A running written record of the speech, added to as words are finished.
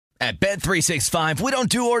At Bet365, we don't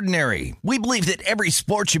do ordinary. We believe that every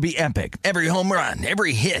sport should be epic. Every home run,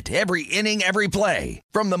 every hit, every inning, every play.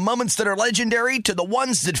 From the moments that are legendary to the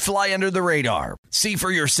ones that fly under the radar. See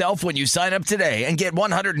for yourself when you sign up today and get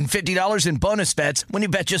 $150 in bonus bets when you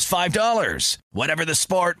bet just $5. Whatever the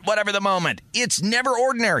sport, whatever the moment, it's never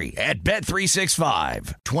ordinary at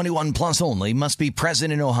Bet365. 21 plus only. Must be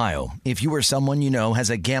present in Ohio. If you or someone you know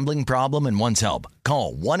has a gambling problem and wants help,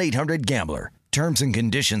 call 1-800-GAMBLER. Terms and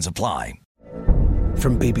conditions apply.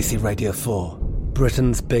 From BBC Radio 4,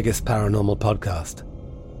 Britain's biggest paranormal podcast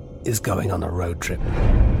is going on a road trip.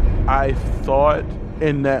 I thought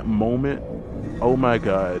in that moment, oh my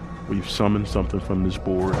God, we've summoned something from this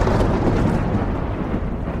board.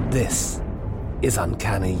 This is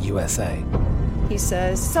Uncanny USA. He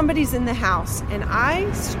says, somebody's in the house, and I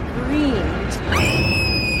screamed.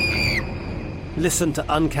 Listen to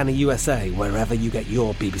Uncanny USA wherever you get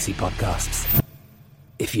your BBC podcasts,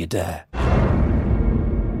 if you dare.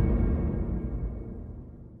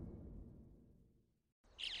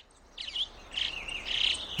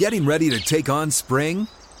 Getting ready to take on spring?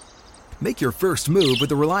 Make your first move with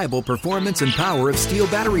the reliable performance and power of Steel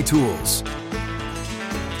battery tools.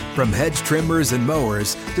 From hedge trimmers and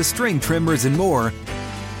mowers to string trimmers and more,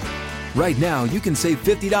 right now you can save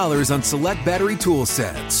 $50 on select battery tool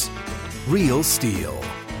sets. Real Steel.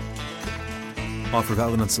 Offer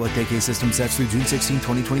valid on select AK system sets through June 16,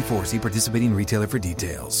 2024. See participating retailer for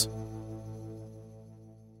details.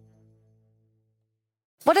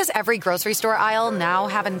 What does every grocery store aisle now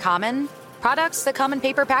have in common? Products that come in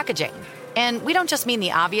paper packaging. And we don't just mean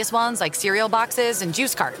the obvious ones like cereal boxes and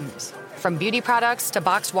juice cartons. From beauty products to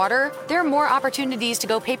boxed water, there are more opportunities to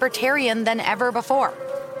go papertarian than ever before.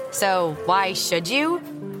 So why should you?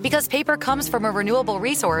 Because paper comes from a renewable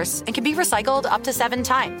resource and can be recycled up to 7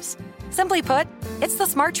 times. Simply put, it's the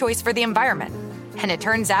smart choice for the environment. And it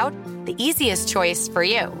turns out, the easiest choice for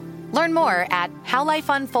you. Learn more at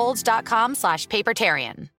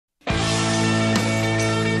howlifeunfolds.com/papertarian.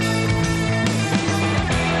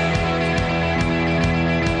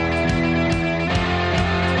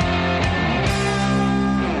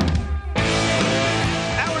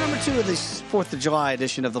 To the 4th of July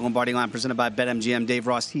edition of the Lombardi Line presented by BetMGM. Dave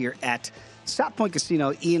Ross here at South Point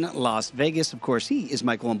Casino in Las Vegas. Of course, he is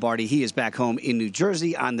Michael Lombardi. He is back home in New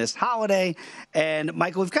Jersey on this holiday. And,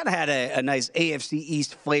 Michael, we've kind of had a nice AFC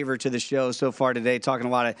East flavor to the show so far today, talking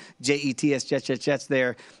a lot of Jets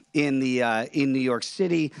there in New York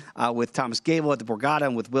City with Thomas Gable at the Borgata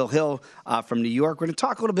and with Will Hill from New York. We're going to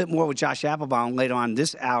talk a little bit more with Josh Applebaum later on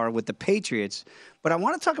this hour with the Patriots. But I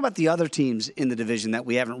want to talk about the other teams in the division that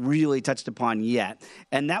we haven't really touched upon yet,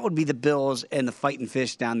 and that would be the Bills and the Fighting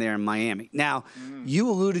Fish down there in Miami. Now, you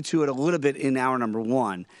alluded to it a little bit in hour number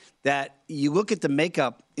one, that you look at the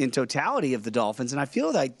makeup in totality of the Dolphins, and I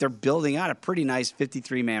feel like they're building out a pretty nice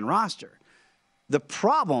 53-man roster. The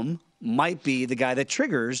problem might be the guy that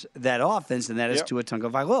triggers that offense, and that is Tua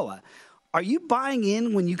Tagovailoa. Are you buying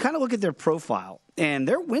in when you kind of look at their profile, and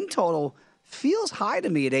their win total feels high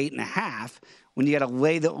to me at 8.5, when you got to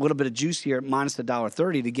lay a little bit of juice here at minus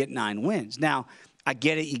 $1.30 to get 9 wins. Now, I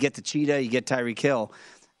get it. You get the Cheetah. You get Tyreek Hill.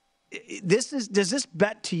 Does this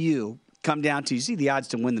bet to you come down to, you see the odds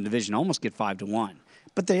to win the division almost get 5-1,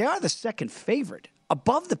 but they are the second favorite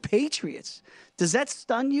above the Patriots. Does that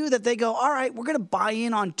stun you that they go, all right, we're going to buy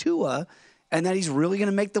in on Tua and that he's really going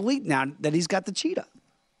to make the leap now that he's got the Cheetah?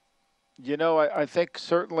 You know, I think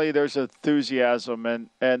certainly there's enthusiasm,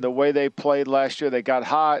 and the way they played last year, they got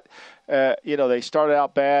hot. They started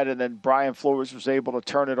out bad, and then Brian Flores was able to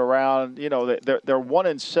turn it around. You know, they're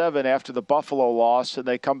 1-7 after the Buffalo loss, and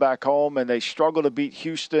they come back home and they struggle to beat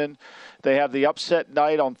Houston. They have the upset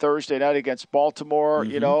night on Thursday night against Baltimore.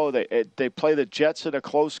 Mm-hmm. You know, they play the Jets in a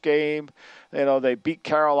close game. You know, they beat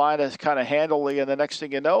Carolina kind of handily, and the next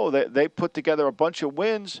thing you know, they put together a bunch of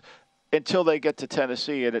wins until they get to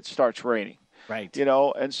Tennessee and it starts raining. Right. You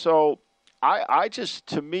know, and so I just,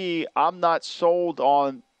 to me, I'm not sold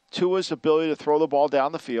on Tua's ability to throw the ball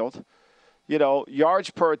down the field. You know, yards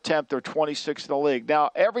per attempt are 26th in the league. Now,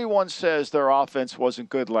 everyone says their offense wasn't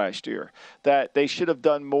good last year, that they should have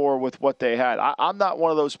done more with what they had. I'm not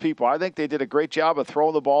one of those people. I think they did a great job of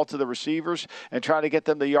throwing the ball to the receivers and trying to get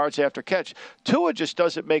them the yards after catch. Tua just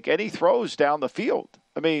doesn't make any throws down the field.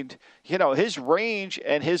 I mean, you know, his range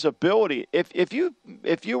and his ability, if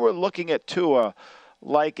you were looking at Tua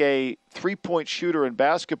like a three-point shooter in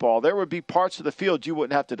basketball, there would be parts of the field you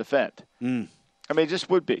wouldn't have to defend. I mean, it just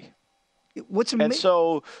would be. And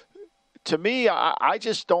so, to me, I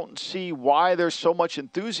just don't see why there's so much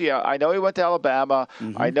enthusiasm. I know he went to Alabama.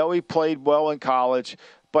 Mm-hmm. I know he played well in college.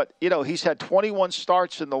 But, he's had 21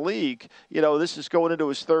 starts in the league. This is going into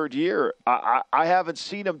his third year. I haven't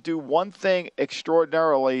seen him do one thing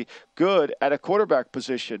extraordinarily good at a quarterback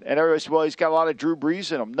position. And everybody says, well, he's got a lot of Drew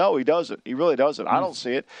Brees in him. No, he doesn't. He really doesn't. I don't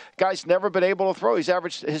see it. Guy's never been able to throw. He's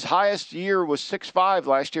averaged – his highest year was 6.5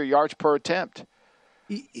 last year, yards per attempt.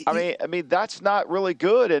 I mean that's not really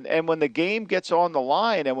good. And when the game gets on the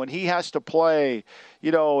line, and when he has to play,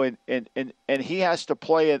 and he has to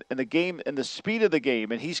play in the game and the speed of the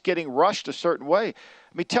game, and he's getting rushed a certain way. I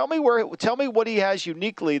mean, tell me what he has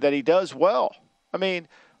uniquely that he does well. I mean,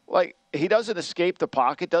 like, he doesn't escape the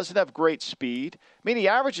pocket, doesn't have great speed. I mean, he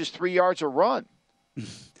averages 3 yards a run.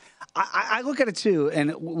 I look at it, too,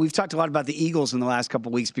 and we've talked a lot about the Eagles in the last couple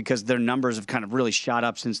of weeks because their numbers have kind of really shot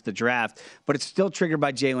up since the draft, but it's still triggered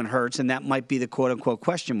by Jalen Hurts, and that might be the quote-unquote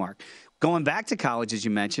question mark. Going back to college, as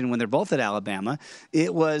you mentioned, when they're both at Alabama,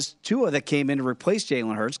 it was Tua that came in to replace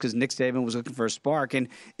Jalen Hurts because Nick Saban was looking for a spark, and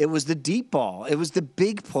it was the deep ball. It was the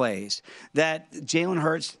big plays that Jalen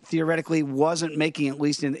Hurts theoretically wasn't making, at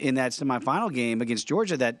least in that semifinal game against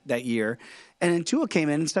Georgia that year. And then Tua came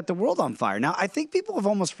in and set the world on fire. Now, I think people have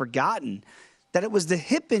almost forgotten that it was the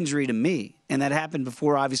hip injury to me, and that happened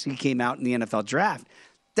before, obviously, he came out in the NFL draft,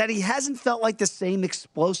 that he hasn't felt like the same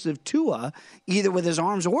explosive Tua, either with his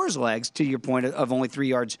arms or his legs, to your point of only 3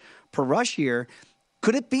 yards per rush here.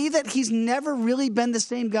 Could it be that he's never really been the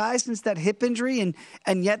same guy since that hip injury,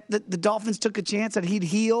 and yet the Dolphins took a chance that he'd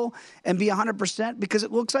heal and be 100%? Because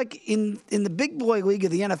it looks like in the big boy league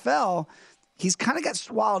of the NFL, he's kind of got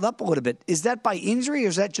swallowed up a little bit. Is that by injury, or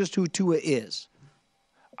is that just who Tua is?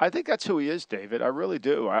 I think that's who he is, David. I really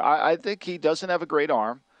do. I think he doesn't have a great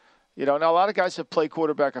arm. Now a lot of guys have played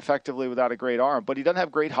quarterback effectively without a great arm, but he doesn't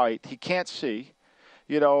have great height. He can't see.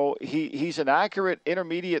 He's an accurate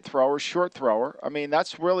intermediate thrower, short thrower. I mean,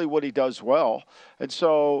 that's really what he does well. And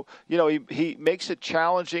so, he makes it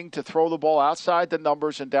challenging to throw the ball outside the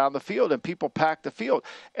numbers and down the field, and people pack the field.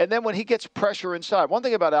 And then when he gets pressure inside, one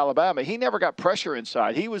thing about Alabama, he never got pressure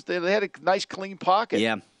inside. They had a nice clean pocket.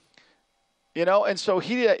 Yeah. And so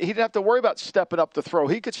he didn't have to worry about stepping up the throw.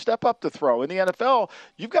 He could step up the throw. In the NFL,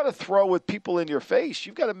 you've got to throw with people in your face.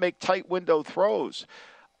 You've got to make tight window throws.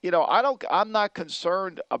 I'm not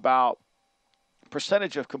concerned about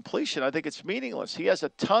percentage of completion. I think it's meaningless. He has a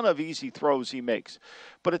ton of easy throws he makes.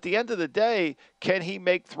 But at the end of the day, can he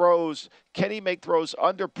make throws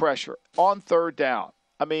under pressure on third down?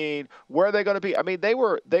 I mean, where are they going to be? I mean, they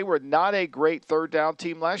were not a great third down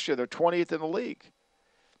team last year. They're 20th in the league.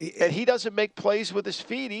 And he doesn't make plays with his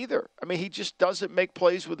feet either. I mean, he just doesn't make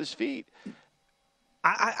plays with his feet.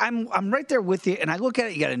 I'm right there with you, and I look at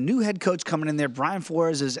it. You got a new head coach coming in there. Brian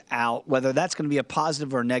Flores is out. Whether that's going to be a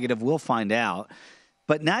positive or a negative, we'll find out.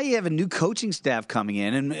 But now you have a new coaching staff coming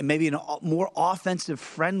in, and maybe a more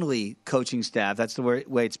offensive-friendly coaching staff. That's the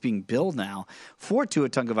way it's being billed now for Tua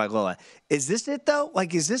Tagovailoa. Is this it, though?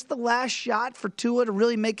 Like, is this the last shot for Tua to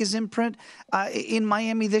really make his imprint in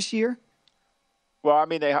Miami this year? Well, I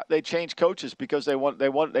mean, they changed coaches because they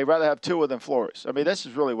rather have Tua than Flores. I mean, this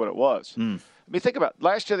is really what it was. I mean, think about it.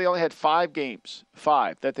 Last year they only had 5 games,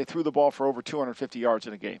 that they threw the ball for over 250 yards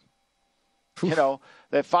in a game. Oof.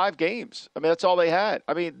 They had 5 games. I mean, that's all they had.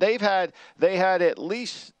 I mean, they had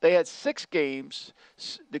 6 games.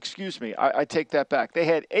 Excuse me, I take that back. They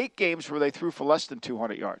had 8 games where they threw for less than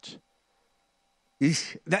 200 yards.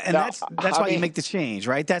 That's why you make the change,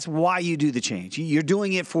 right? That's why you do the change. You're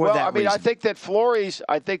doing it for that reason. I think that Flores,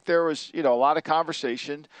 there was, a lot of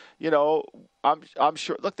conversation. I'm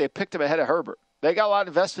sure. Look, they picked him ahead of Herbert. They got a lot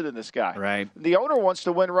invested in this guy. Right. The owner wants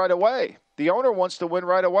to win right away.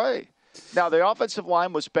 Now, the offensive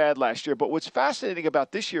line was bad last year, but what's fascinating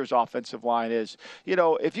about this year's offensive line is,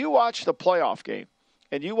 if you watch the playoff game,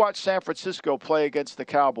 and you watch San Francisco play against the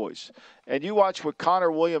Cowboys, and you watch what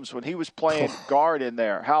Connor Williams, when he was playing guard in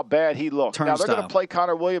there, how bad he looked. Now, they're going to play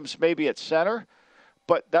Connor Williams maybe at center,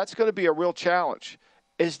 but that's going to be a real challenge.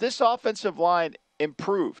 Is this offensive line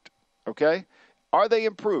improved? Okay? Are they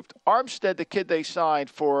improved? Armstead, the kid they signed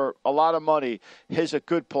for a lot of money, is a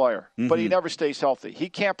good player, but he never stays healthy. He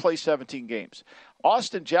can't play 17 games.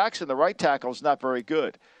 Austin Jackson, the right tackle, is not very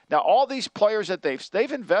good. Now, all these players that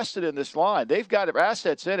they've invested in this line, they've got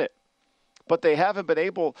assets in it, but they haven't been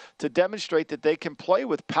able to demonstrate that they can play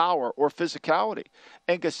with power or physicality.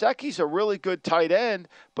 And Gesicki's a really good tight end,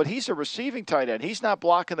 but he's a receiving tight end. He's not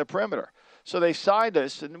blocking the perimeter. So they signed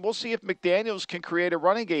us, and we'll see if McDaniels can create a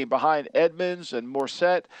running game behind Edmonds and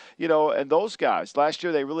Morissette, and those guys. Last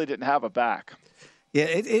year they really didn't have a back. Yeah,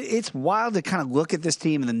 it's wild to kind of look at this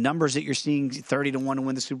team and the numbers that you're seeing, 30-1 to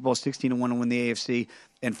win the Super Bowl, 16-1 to win the AFC,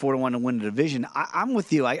 and 4-1 to win the division. I'm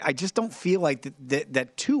with you. I just don't feel like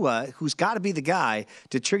that Tua, who's got to be the guy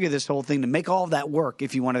to trigger this whole thing, to make all of that work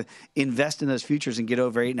if you want to invest in those futures and get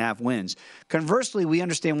over 8.5 wins. Conversely, we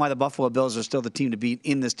understand why the Buffalo Bills are still the team to beat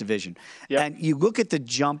in this division. Yep. And you look at the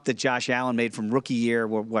jump that Josh Allen made from rookie year,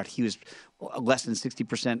 where he was less than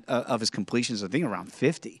 60% of his completions, I think around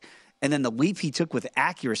 50%. And then the leap he took with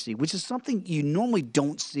accuracy, which is something you normally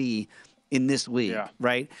don't see in this league,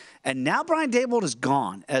 right? And now Brian Daboll is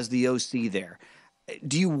gone as the OC there.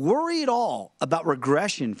 Do you worry at all about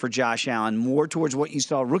regression for Josh Allen more towards what you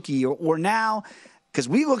saw rookie or now? Because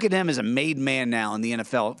we look at him as a made man now in the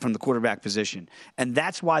NFL from the quarterback position. And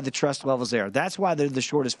that's why the trust level's there. That's why they're the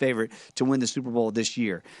shortest favorite to win the Super Bowl this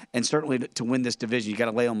year. And certainly to win this division, you got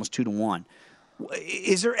to lay almost 2-1.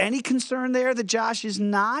 Is there any concern there that Josh is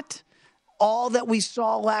not all that we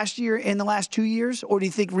saw last year in the last 2 years? Or do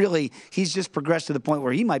you think really he's just progressed to the point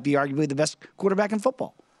where he might be arguably the best quarterback in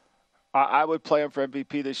football? I would play him for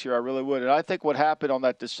MVP this year. I really would. And I think what happened on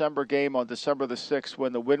that December game on December the 6th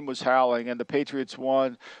when the wind was howling and the Patriots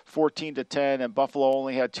won 14-10 and Buffalo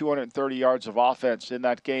only had 230 yards of offense in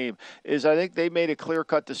that game is I think they made a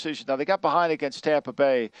clear-cut decision. Now, they got behind against Tampa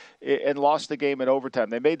Bay and lost the game in overtime.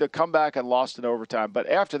 They made the comeback and lost in overtime. But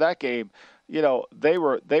after that game, you know, they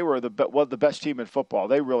were the best team in football.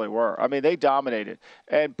 They really were. I mean, they dominated.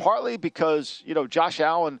 And partly because, you know, Josh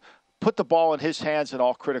Allen put the ball in his hands in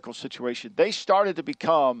all critical situations. They started to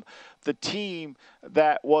become the team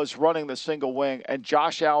that was running the single wing, and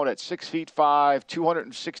Josh Allen at 6'5",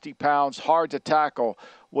 260 pounds, hard to tackle,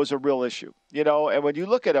 was a real issue. You know, and when you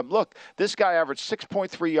look at him, look, this guy averaged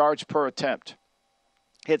 6.3 yards per attempt.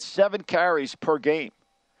 He had 7 carries per game.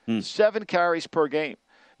 7 carries per game.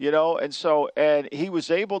 You know, and he was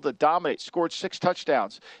able to dominate, scored 6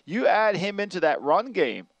 touchdowns. You add him into that run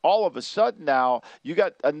game, all of a sudden now you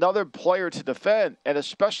got another player to defend, and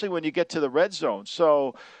especially when you get to the red zone.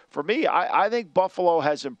 So for me, I think Buffalo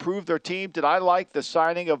has improved their team. Did I like the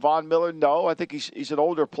signing of Von Miller? No, I think he's an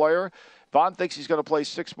older player. Von thinks he's going to play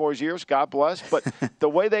 6 more years. God bless. But the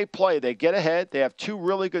way they play, they get ahead. They have 2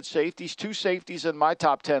 really good safeties, 2 safeties in my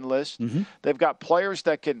top 10 list. Mm-hmm. They've got players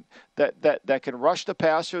that can rush the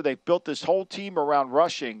passer. They've built this whole team around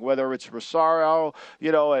rushing, whether it's Rosario,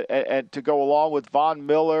 you know, and to go along with Von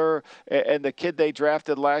Miller and the kid they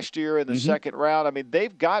drafted last year in the second round. I mean,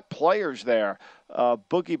 they've got players there,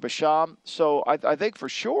 Boogie Basham. So I think for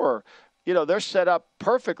sure, you know, they're set up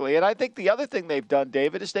perfectly. And I think the other thing they've done,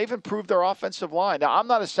 David, is they've improved their offensive line. Now, I'm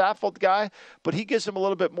not a Saffold guy, but he gives them a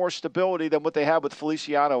little bit more stability than what they have with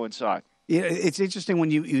Feliciano inside. Yeah, it's interesting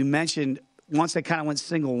when you mentioned once they kind of went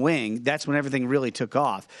single wing, that's when everything really took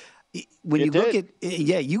off. When you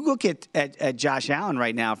look at Josh Allen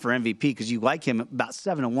right now for MVP because you like him about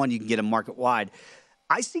 7-1, you can get him market wide.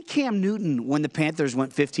 I see Cam Newton when the Panthers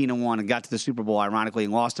went 15-1 and got to the Super Bowl, ironically,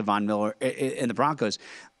 and lost to Von Miller in the Broncos.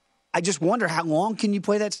 I just wonder how long can you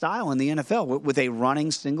play that style in the NFL with a running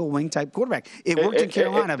single wing type quarterback? It worked in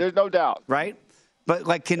Carolina. There's no doubt, right? But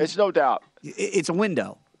it's no doubt. It's a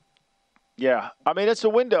window. Yeah, I mean it's a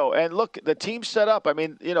window. And look, the team's set up. I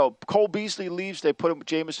mean, you know, Cole Beasley leaves, they put him.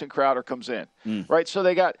 Jamison Crowder comes in, right? So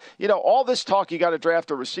they got, you know, all this talk. You got to draft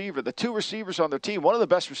a receiver. The 2 receivers on their team, one of the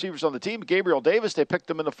best receivers on the team, Gabriel Davis. They picked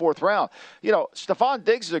him in the 4th round. You know, Stephon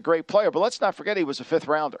Diggs is a great player, but let's not forget he was a 5th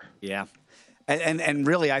rounder. Yeah. And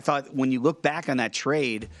really, I thought when you look back on that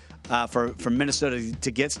trade for Minnesota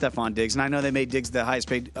to get Stephon Diggs, and I know they made Diggs the highest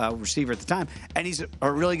paid receiver at the time, and he's a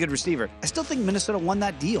really good receiver. I still think Minnesota won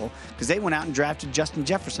that deal because they went out and drafted Justin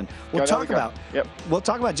Jefferson. We'll talk about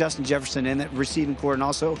Justin Jefferson and that receiving core, and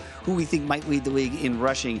also who we think might lead the league in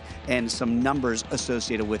rushing and some numbers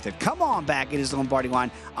associated with it. Come on back. It is the Lombardi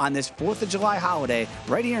Line on this 4th of July holiday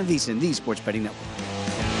right here in VSiN, the Sports Betting Network.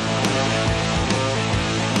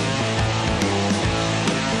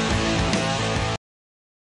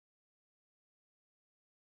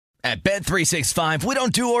 At Bet365, we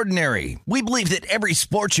don't do ordinary. We believe that every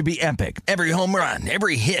sport should be epic. Every home run,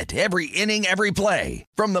 every hit, every inning, every play.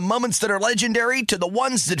 From the moments that are legendary to the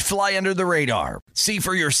ones that fly under the radar. See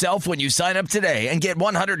for yourself when you sign up today and get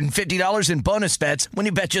 $150 in bonus bets when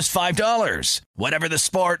you bet just $5. Whatever the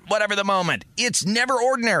sport, whatever the moment, it's never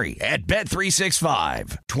ordinary at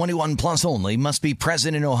Bet365. 21 plus only. Must be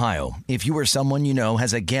present in Ohio. If you or someone you know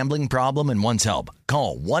has a gambling problem and wants help,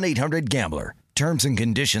 call 1-800-GAMBLER. Terms and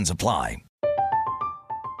conditions apply.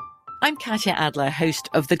 I'm Katya Adler, host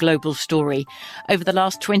of The Global Story. Over the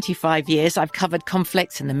last 25 years, I've covered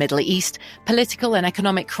conflicts in the Middle East, political and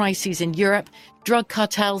economic crises in Europe, drug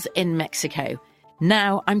cartels in Mexico.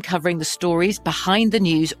 Now I'm covering the stories behind the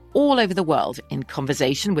news all over the world in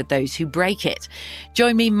conversation with those who break it.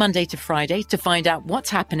 Join me Monday to Friday to find out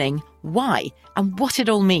what's happening, why, and what it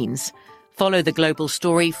all means. Follow The Global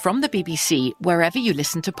Story from the BBC wherever you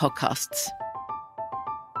listen to podcasts.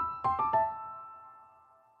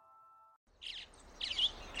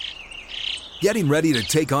 Getting ready to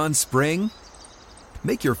take on spring?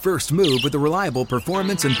 Make your first move with the reliable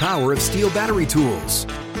performance and power of Steel battery tools.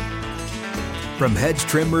 From hedge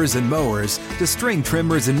trimmers and mowers to string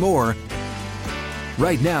trimmers and more,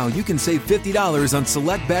 right now you can save $50 on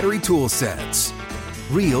select battery tool sets.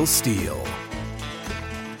 Real Steel.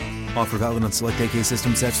 Offer valid on select AK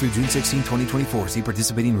system sets through June 16, 2024. See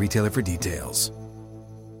participating retailer for details.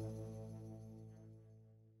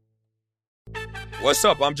 What's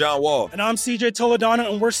up? I'm John Wall. And I'm CJ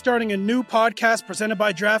Toledano, and we're starting a new podcast presented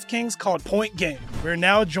by DraftKings called Point Game. We're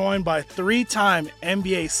now joined by three-time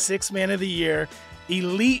NBA Sixth Man of the Year,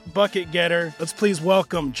 elite bucket getter. Let's please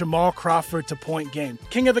welcome Jamal Crawford to Point Game.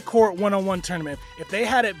 King of the Court one-on-one tournament. If they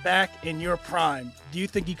had it back in your prime, do you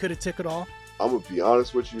think you could have took it all? I'm going to be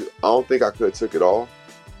honest with you. I don't think I could have took it all,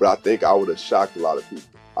 but I think I would have shocked a lot of people.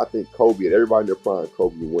 I think Kobe and everybody in their prime,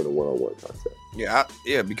 Kobe would win a one-on-one contest. Yeah,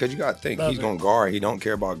 because you got to think, he's going to guard. He don't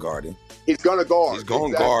care about guarding. He's going to guard. He's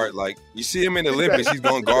going to guard. Like, you see him in the Olympics, he's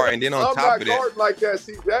going to guard. And then on top of that. I'm not like that,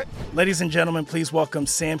 see that? Ladies and gentlemen, please welcome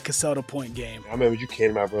Sam Cassell to Point Game. I remember you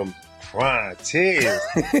came out from crying, tears,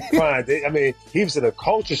 crying. I mean, he was in a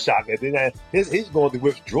culture shock. And then he's going through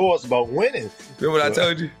withdrawals about winning. Remember what I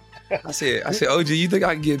told you? I said, OG, you think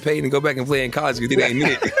I can get paid and go back and play in college because it ain't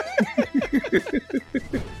it?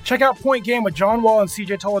 Check out Point Game with John Wall and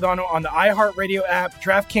CJ Toledano on the iHeartRadio app,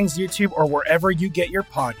 DraftKings YouTube, or wherever you get your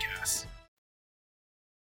podcasts.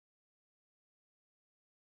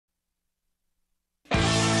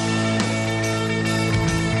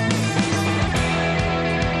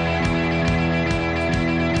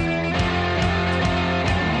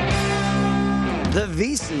 The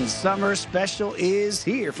VSiN Summer Special is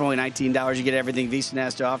here. For only $19, you get everything VSiN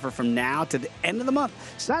has to offer from now to the end of the month.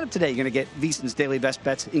 Sign up today. You're going to get VSiN's daily best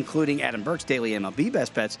bets, including Adam Burke's daily MLB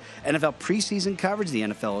best bets, NFL preseason coverage. The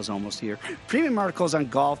NFL is almost here. Premium articles on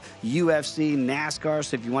golf, UFC, NASCAR.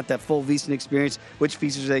 So if you want that full VSiN experience, which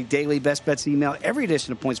features a daily best bets email, every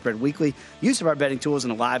edition of Point Spread Weekly, use of our betting tools,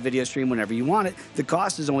 and a live video stream whenever you want it. The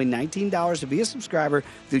cost is only $19 to be a subscriber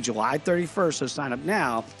through July 31st. So sign up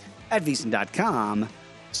now at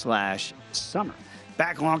VSiN.com/summer.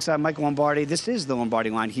 Back alongside Michael Lombardi. This is the Lombardi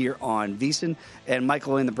Line here on VSiN. And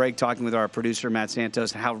Michael in the break talking with our producer, Matt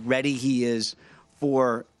Santos, how ready he is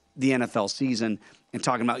for the NFL season and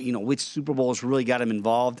talking about, which Super Bowls really got him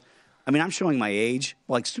involved. I mean, I'm showing my age.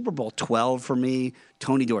 Like Super Bowl 12 for me,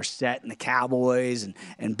 Tony Dorsett and the Cowboys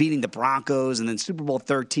and beating the Broncos. And then Super Bowl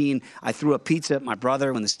 13, I threw a pizza at my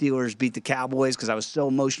brother when the Steelers beat the Cowboys because I was so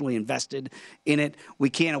emotionally invested in it. We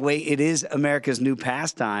can't wait. It is America's new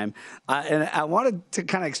pastime. And I wanted to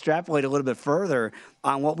kind of extrapolate a little bit further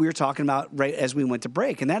on what we were talking about right as we went to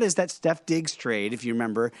break. And that is that Steph Diggs trade, if you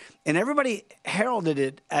remember. And everybody heralded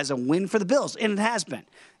it as a win for the Bills. And it has been.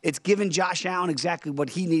 It's given Josh Allen exactly what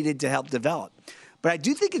he needed to help develop. But I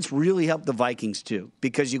do think it's really helped the Vikings, too,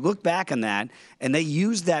 because you look back on that, and they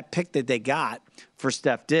used that pick that they got for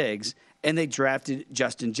Steph Diggs, and they drafted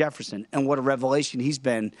Justin Jefferson. And what a revelation he's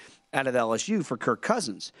been out of LSU for Kirk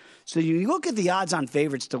Cousins. So you look at the odds-on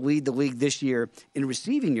favorites to lead the league this year in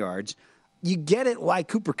receiving yards, you get it why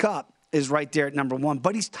Cooper Kupp is right there at number one.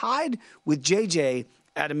 But he's tied with J.J.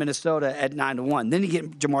 out of Minnesota at 9-1. Then you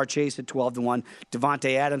get Jamar Chase at 12-1,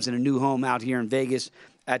 Devontae Adams in a new home out here in Vegas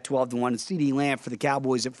at 12-1, and CeeDee Lamb for the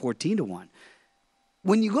Cowboys at 14-1.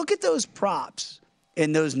 When you look at those props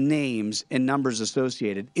and those names and numbers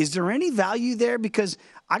associated, is there any value there? Because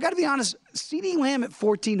I got to be honest, CeeDee Lamb at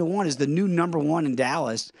 14-1 is the new number one in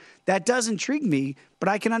Dallas. That does intrigue me, but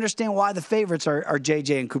I can understand why the favorites are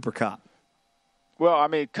J.J. and Cooper Kupp. Well, I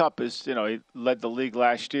mean, Kupp is, he led the league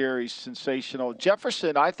last year. He's sensational.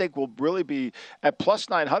 Jefferson, I think, will really be at plus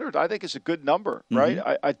 900. I think it's a good number, right?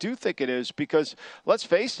 I do think it is because, let's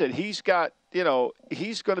face it, he's got,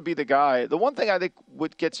 he's going to be the guy. The one thing I think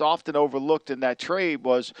what gets often overlooked in that trade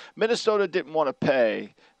was Minnesota didn't want to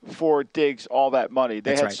pay for Diggs all that money.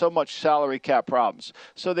 They had so much salary cap problems.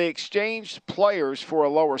 So they exchanged players for a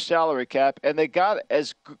lower salary cap, and they got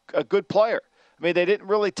as a good player. I mean, they didn't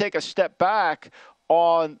really take a step back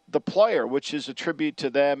on the player, which is a tribute to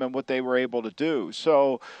them and what they were able to do.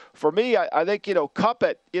 So for me, I think,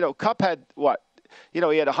 Kupp had what? He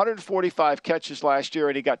had 145 catches last year,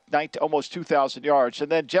 and he got almost 2,000 yards. And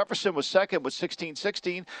then Jefferson was second with 16.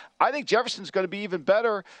 I think Jefferson's going to be even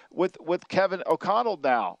better with Kevin O'Connell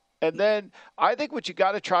now. And then I think what you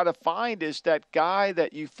got to try to find is that guy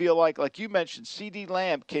that you feel like you mentioned, CeeDee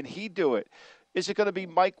Lamb. Can he do it? Is it going to be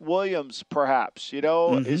Mike Williams, perhaps?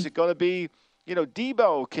 Is it going to be,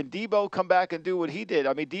 Debo? Can Debo come back and do what he did?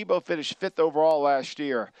 I mean, Debo finished 5th overall last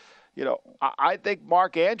year. I think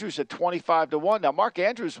Mark Andrews at 25-1. Now, Mark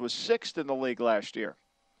Andrews was 6th in the league last year.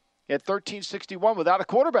 He had 1361 without a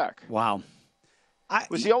quarterback. Wow.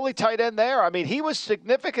 Was the only tight end there. I mean, he was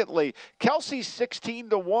significantly. Kelsey's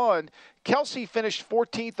 16-1. Kelsey finished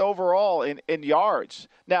 14th overall in yards.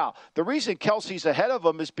 Now, the reason Kelsey's ahead of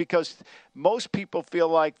him is because most people feel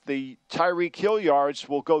like the Tyreek Hill yards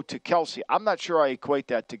will go to Kelsey. I'm not sure I equate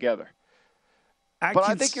that together. But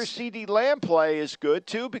I think your CeeDee Lamb play is good,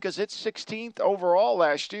 too, because it's 16th overall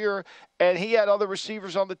last year, and he had other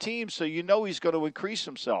receivers on the team, so he's going to increase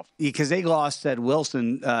himself. Because they lost Ed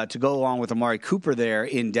Wilson to go along with Amari Cooper there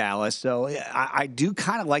in Dallas. So I do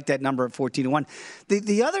kind of like that number at 14-1.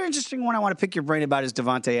 The other interesting one I want to pick your brain about is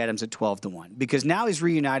Davante Adams at 12-1, because now he's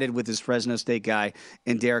reunited with his Fresno State guy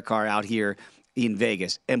and Derek Carr out here in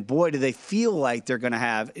Vegas. And boy, do they feel like they're going to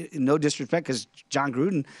have, no disrespect, because John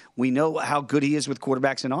Gruden, we know how good he is with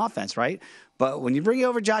quarterbacks and offense, right? But when you bring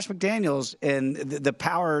over Josh McDaniels and the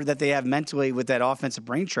power that they have mentally with that offensive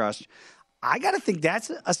brain trust, I got to think that's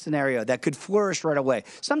a scenario that could flourish right away.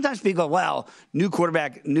 Sometimes people go, well, new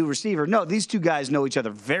quarterback, new receiver. No, these two guys know each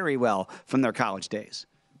other very well from their college days.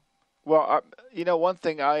 Well, one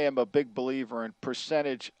thing, I am a big believer in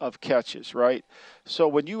percentage of catches, right? So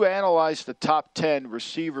when you analyze the top 10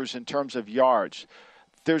 receivers in terms of yards,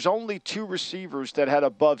 there's only 2 receivers that had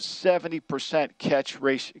above 70%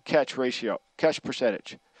 catch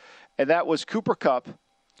percentage. And that was Cooper Kupp,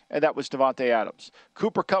 and that was Davante Adams.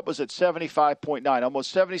 Cooper Kupp was at 75.9.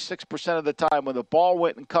 Almost 76% of the time when the ball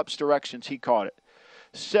went in Kupp's directions, he caught it.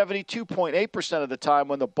 72.8% of the time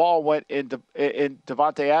when the ball went in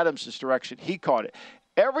Davante Adams' direction, he caught it.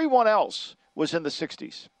 Everyone else was in the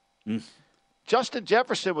 60s. Justin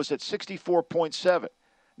Jefferson was at 64.7.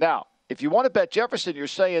 Now, if you want to bet Jefferson, you're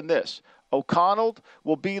saying this: O'Connell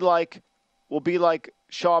will be like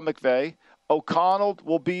Sean McVay. O'Connell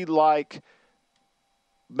will be like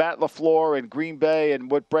Matt LaFleur and Green Bay and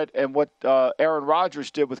what Aaron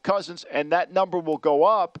Rodgers did with Cousins, and that number will go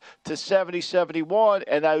up to 70, 71,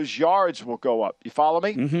 and those yards will go up. You follow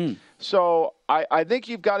me? Mm-hmm. So I think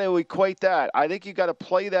you've got to equate that. I think you've got to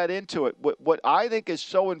play that into it. What I think is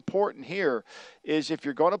so important here is if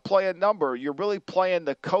you're going to play a number, you're really playing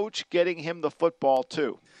the coach getting him the football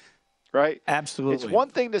too. Right? Absolutely. It's one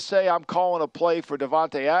thing to say I'm calling a play for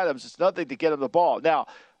Davante Adams. It's nothing to get him the ball. Now,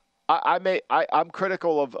 I'm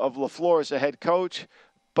critical of LaFleur as a head coach,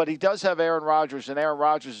 but he does have Aaron Rodgers, and Aaron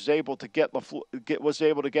Rodgers is able to was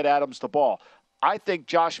able to get Adams the ball. I think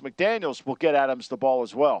Josh McDaniels will get Adams the ball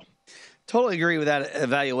as well. Totally agree with that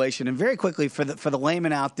evaluation. And very quickly for the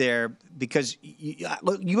layman out there, because you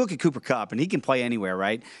look at Cooper Kupp, and he can play anywhere,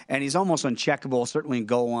 right? And he's almost uncheckable, certainly in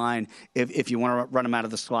goal line if you want to run him out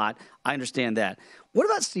of the slot. I understand that. What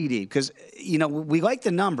about CD? Because, we like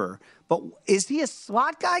the number, but is he a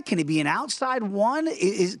slot guy? Can he be an outside one?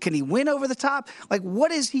 Can he win over the top? Like,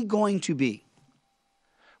 what is he going to be?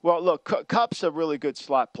 Well, look, Kupp's a really good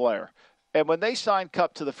slot player. And when they signed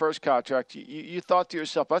Kupp to the first contract, you thought to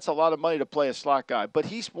yourself, that's a lot of money to play a slot guy. But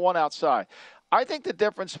he's one outside. I think the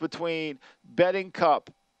difference between betting Kupp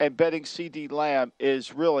and betting CeeDee Lamb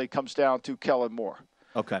comes down to Kellen Moore.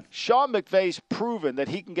 Okay. Sean McVay's proven that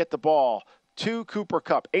he can get the ball to Cooper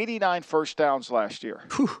Kupp. 89 first downs last year.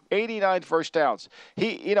 89 first downs.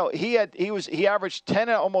 He averaged he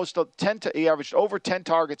averaged over 10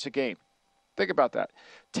 targets a game. Think about that.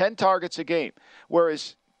 10 targets a game.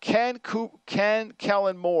 Whereas Can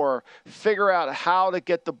Kellen Moore figure out how to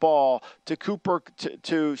get the ball to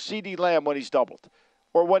CeeDee Lamb when he's doubled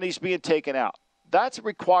or when he's being taken out? That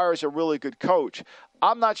requires a really good coach.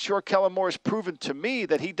 I'm not sure Kellen Moore has proven to me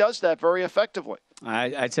that he does that very effectively.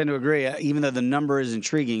 I tend to agree. Even though the number is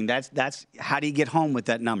intriguing, that's how do you get home with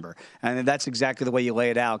that number? And that's exactly the way you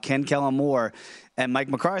lay it out. Can Kellen Moore and Mike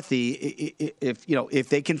McCarthy, if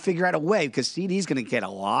they can figure out a way, because CD's going to get a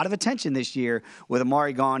lot of attention this year with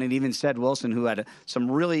Amari gone, and even Ced Wilson, who had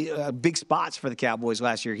some really big spots for the Cowboys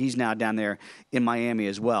last year. He's now down there in Miami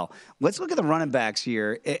as well. Let's look at the running backs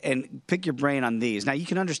here and pick your brain on these. Now, you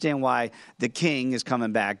can understand why the king is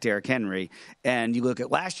coming back, Derrick Henry, and you look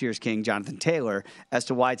at last year's king, Jonathan Taylor, as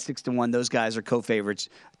to why it's 6-1. Those guys are co-favorites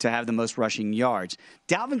to have the most rushing yards.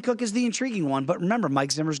 Dalvin Cook is the intriguing one, but remember,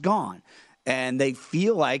 Mike Zimmer's gone. And they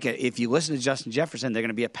feel like, if you listen to Justin Jefferson, they're going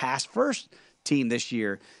to be a pass-first team this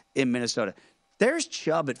year in Minnesota. There's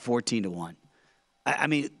Chubb at 14-1. I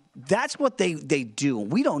mean, that's what they do.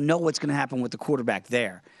 We don't know what's going to happen with the quarterback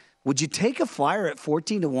there. Would you take a flyer at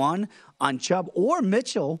 14-1 on Chubb or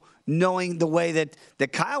Mitchell, knowing the way that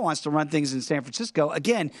Kyle wants to run things in San Francisco?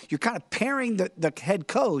 Again, you're kind of pairing the head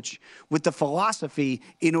coach with the philosophy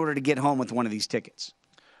in order to get home with one of these tickets.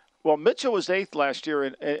 Well, Mitchell was 8th last year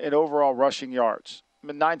in overall rushing yards,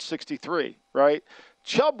 963, right?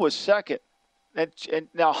 Chubb was 2nd. And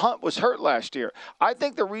now Hunt was hurt last year. I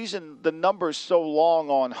think the reason the number's so long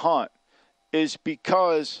on Hunt is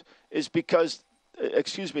because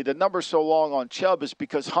the number's so long on Chubb is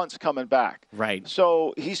because Hunt's coming back. Right.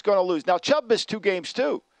 So he's going to lose. Now, Chubb missed 2 games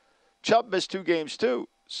too.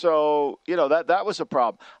 So, that was a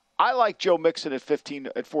problem. I like Joe Mixon at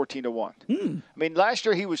 14-1. I mean, last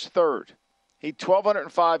year he was 3rd. He had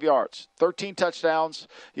 1,205 yards, 13 touchdowns.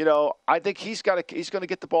 I think he's going to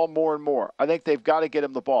get the ball more and more. I think they've got to get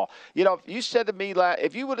him the ball. If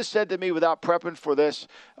you would have said to me without prepping for this,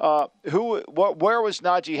 where was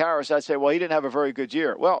Najee Harris? I'd say, well, he didn't have a very good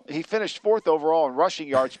year. Well, he finished 4th overall in rushing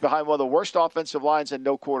yards behind one of the worst offensive lines and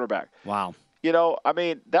no quarterback. Wow.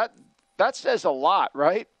 That says a lot,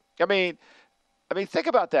 right? I mean, think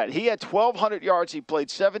about that. He had 1,200 yards. He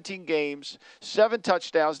played 17 games, 7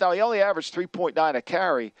 touchdowns. Now, he only averaged 3.9 a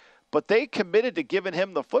carry, but they committed to giving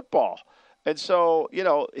him the football. And so,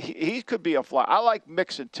 he could be a fly. I like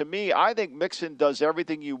Mixon. To me, I think Mixon does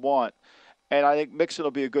everything you want, and I think Mixon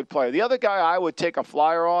will be a good player. The other guy I would take a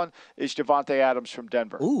flyer on is Davante Adams from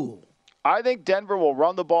Denver. Ooh. I think Denver will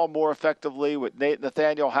run the ball more effectively with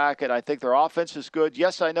Nathaniel Hackett. I think their offense is good.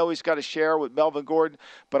 Yes, I know he's got to share with Melvin Gordon,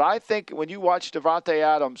 but I think when you watch Davante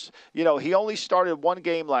Adams, he only started 1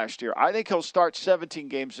 game last year. I think he'll start 17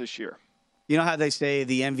 games this year. You know how they say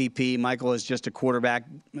the MVP, Michael, is just a quarterback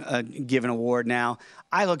given award now?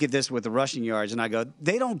 I look at this with the rushing yards, and I go,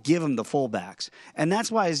 they don't give him the fullbacks. And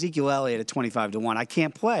that's why Ezekiel Elliott at 25-1. I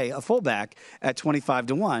can't play a fullback at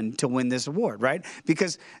 25-1 to win this award, right?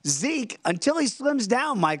 Because Zeke, until he slims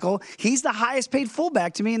down, Michael, he's the highest paid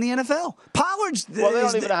fullback to me in the NFL. Pollard's well, they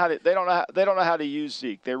don't even know how to they don't know how to use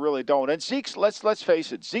Zeke. They really don't. And Zeke's let's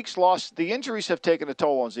face it, Zeke's lost. The injuries have taken a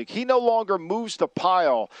toll on Zeke. He no longer moves the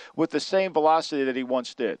pile with the same velocity that he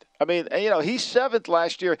once did. I mean, he's 7th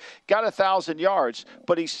last year, got 1,000 yards,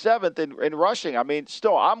 but he's 7th in rushing. I mean,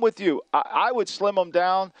 still, I'm with you. I would slim him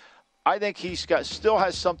down. I think still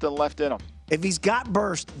has something left in him. If he's got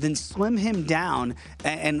burst, then slim him down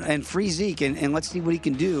and free Zeke, and let's see what he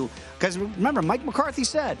can do. Because remember, Mike McCarthy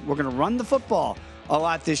said we're going to run the football a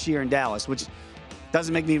lot this year in Dallas, which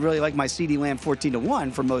doesn't make me really like my CeeDee Lamb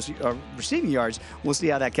 14-1 for most receiving yards. We'll see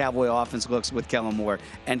how that Cowboy offense looks with Kellen Moore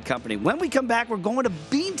and company. When we come back, we're going to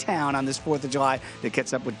Beantown on this 4th of July to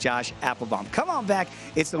catch up with Josh Applebaum. Come on back.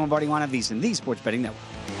 It's the Lombardi Line on VSiN, the Sports Betting Network.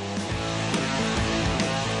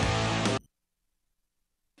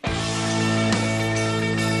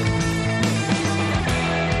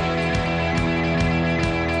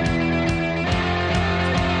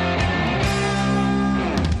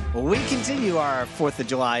 We continue our 4th of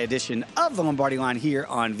July edition of the Lombardi Line here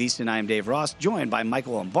on VSiN. I am Dave Ross, joined by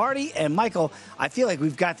Michael Lombardi. And Michael, I feel like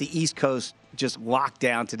we've got the East Coast just locked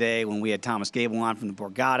down today when we had Thomas Gable on from the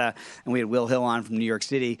Borgata and we had Will Hill on from New York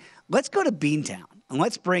City. Let's go to Beantown and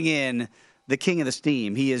let's bring in the king of the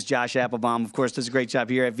steam. He is Josh Applebaum. Of course, does a great job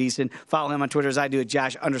here at VSiN. Follow him on Twitter as I do at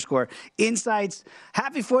Josh_Insights.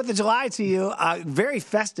 Happy 4th of July to you. Very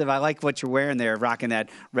festive. I like what you're wearing there, rocking that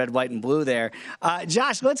red, white, and blue there.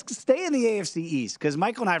 Josh, let's stay in the AFC East because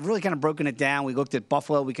Michael and I have really kind of broken it down. We looked at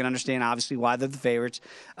Buffalo. We can understand, obviously, why they're the favorites.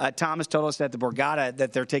 Thomas told us at the Borgata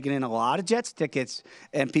that they're taking in a lot of Jets tickets,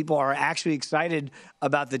 and people are actually excited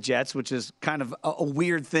about the Jets, which is kind of a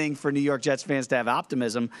weird thing for New York Jets fans to have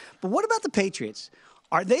optimism. But what about the Patriots?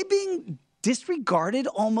 Are they being disregarded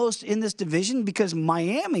almost in this division? Because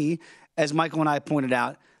Miami, as Michael and I pointed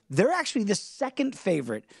out, they're actually the 2nd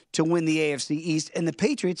favorite to win the AFC East, and the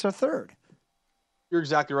Patriots are 3rd. You're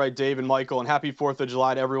exactly right, Dave and Michael, and happy 4th of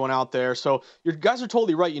July to everyone out there. So you guys are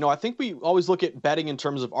totally right. I think we always look at betting in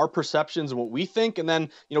terms of our perceptions and what we think, and then,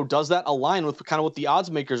 does that align with kind of what the odds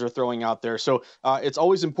makers are throwing out there? So it's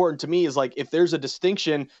always important to me is like, if there's a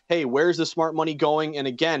distinction, hey, where's the smart money going? And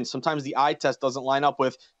again, sometimes the eye test doesn't line up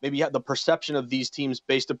with maybe the perception of these teams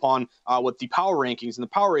based upon what the power rankings and the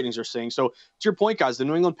power ratings are saying. So to your point, guys, the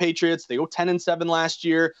New England Patriots, they go 10-7 last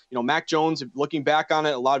year. Mac Jones, looking back on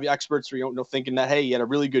it, a lot of experts are thinking that, hey, he had a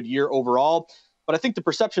really good year overall. But I think the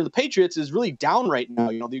perception of the Patriots is really down right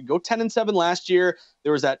now. They go 10-7 last year.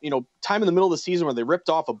 There was that, time in the middle of the season where they ripped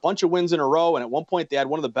off a bunch of wins in a row. And at one point they had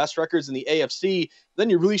one of the best records in the AFC. Then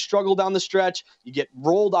you really struggle down the stretch. You get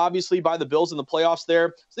rolled, obviously, by the Bills in the playoffs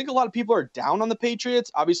there. I think a lot of people are down on the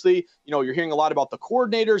Patriots. Obviously, you're hearing a lot about the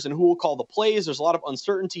coordinators and who will call the plays. There's a lot of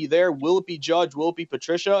uncertainty there. Will it be Judge? Will it be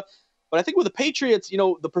Patricia? But I think with the Patriots,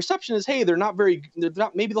 the perception is, hey,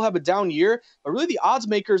 maybe they'll have a down year, but really the odds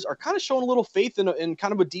makers are kind of showing a little faith in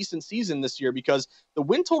kind of a decent season this year, because the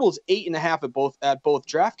win total is 8.5 at both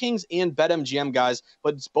DraftKings and BetMGM, guys,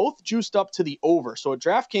 but it's both juiced up to the over. So at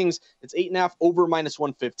DraftKings, it's 8.5 over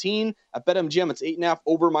 -115. At BetMGM, it's 8.5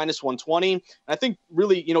 over -120. And I think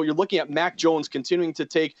really, you're looking at Mac Jones continuing to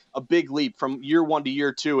take a big leap from year one to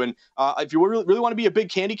year two. And if you really want to be a big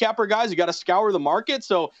candy capper, guys, you got to scour the market.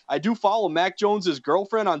 So I do follow Mac Jones's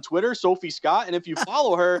girlfriend on Twitter, Sophie Scott, and if you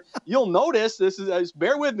follow her, you'll notice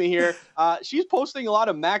bear with me here. She's posting a lot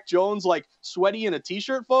of Mac Jones like sweaty in a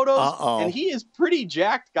t-shirt photos, and he is pretty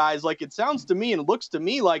jacked, guys. Like, it sounds to me and looks to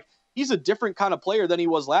me like he's a different kind of player than he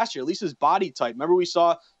was last year, at least his body type. Remember we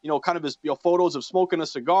saw, kind of his photos of smoking a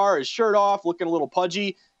cigar, his shirt off, looking a little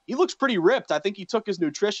pudgy. He looks pretty ripped. I think he took his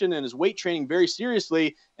nutrition and his weight training very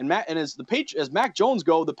seriously. And as Mac Jones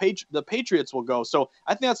go, the Patriots will go. So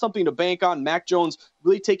I think that's something to bank on. Mac Jones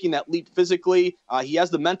really taking that leap physically. He has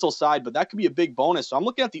the mental side, but that could be a big bonus. So I'm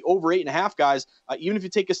looking at the over 8.5, guys. Even if you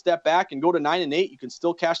take a step back and go to 9-8, you can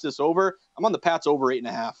still cash this over. I'm on the Pats over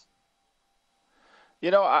 8.5.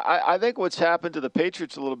 I think what's happened to the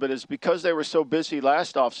Patriots a little bit is because they were so busy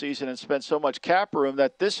last offseason and spent so much cap room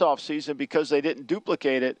that this offseason, because they didn't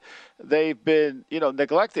duplicate it, they've been,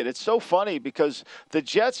 neglected. It's so funny because the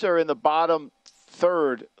Jets are in the bottom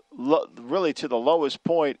third, really to the lowest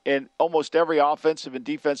point in almost every offensive and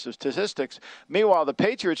defensive statistics. Meanwhile, the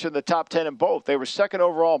Patriots are in the top 10 in both. They were second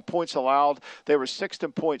overall in points allowed. They were sixth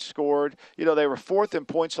in points scored. They were fourth in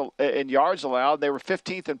points in yards allowed. They were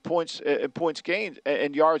 15th in points gained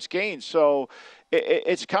and yards gained. So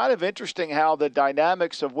it's kind of interesting how the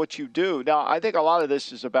dynamics of what you do. Now, I think a lot of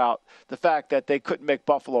this is about the fact that they couldn't make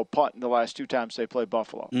Buffalo punt in the last two times they played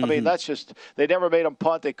Buffalo. Mm-hmm. I mean, they never made them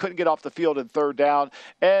punt. They couldn't get off the field in third down.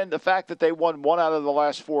 And the fact that they won 1 out of the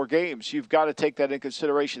last 4 games, you've got to take that in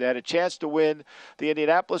consideration. They had a chance to win the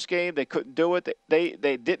Indianapolis game. They couldn't do it. They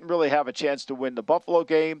didn't really have a chance to win the Buffalo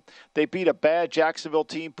game. They beat a bad Jacksonville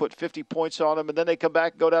team, put 50 points on them, and then they come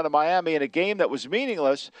back and go down to Miami in a game that was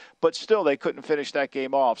meaningless, but still they couldn't finish that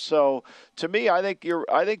game off. So to me, I think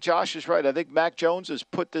Josh is right. I think Mac Jones has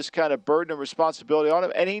put this kind of burden and responsibility on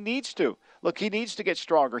him, and he needs to. Look, he needs to get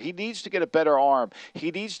stronger. He needs to get a better arm. He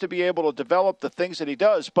needs to be able to develop the things that he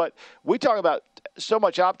does. But we talk about so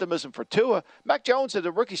much optimism for Tua. Mac Jones at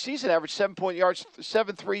the rookie season averaged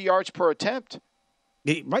 7.3 yards per attempt.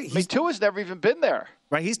 Tua's never even been there.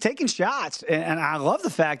 Right, he's taking shots, and I love the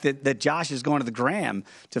fact that Josh is going to the Gram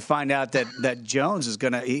to find out that Jones is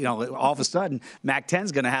going to, all of a sudden, Mac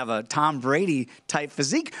 10's going to have a Tom Brady type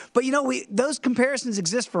physique. But those comparisons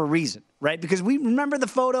exist for a reason, right? Because we remember the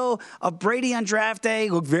photo of Brady on draft day,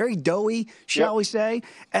 looked very doughy, shall we say?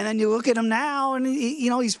 And then you look at him now, and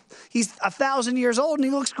he's 1,000 years old, and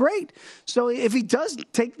he looks great. So if he does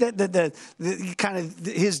take the kind of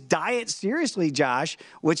his diet seriously, Josh,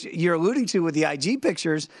 which you're alluding to with the IG picture.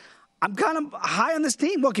 I'm kind of high on this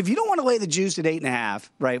team. Look, if you don't want to lay the juice at 8.5,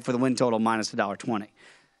 right, for the win total minus $1.20,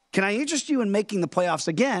 can I interest you in making the playoffs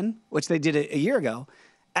again, which they did a year ago,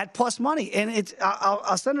 at plus money? And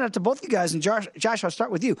I'll send it out to both of you guys. And Josh, I'll start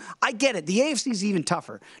with you. I get it. The AFC is even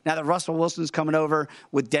tougher now that Russell Wilson's coming over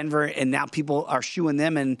with Denver, and now people are shooing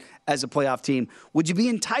them in as a playoff team. Would you be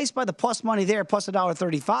enticed by the plus money there, plus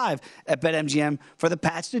 $1.35 at BetMGM for the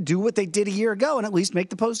Pats to do what they did a year ago and at least make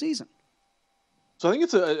the postseason? So I think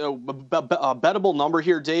it's a bettable number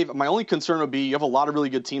here, Dave. My only concern would be you have a lot of really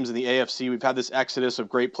good teams in the AFC. We've had this exodus of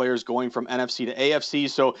great players going from NFC to AFC,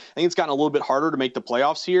 so I think it's gotten a little bit harder to make the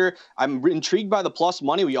playoffs here. I'm intrigued by the plus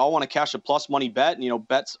money. We all want to cash a plus money bet, and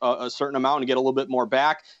bets a certain amount and get a little bit more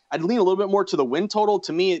back. I'd lean a little bit more to the win total.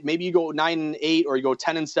 To me, maybe you go 9-8 or you go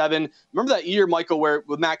 10-7. Remember that year, Michael, where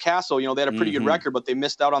with Matt Castle, they had a pretty good record, but they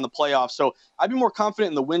missed out on the playoffs. So I'd be more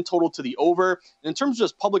confident in the win total to the over. And in terms of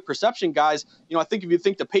just public perception, guys, I think if you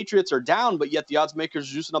think the Patriots are down, but yet the odds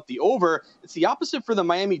makers are juicing up the over, it's the opposite for the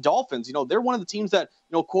Miami Dolphins. They're one of the teams that,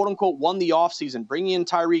 quote unquote, won the offseason, bringing in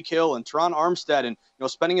Tyreek Hill and Teron Armstead and,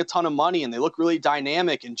 spending a ton of money, and they look really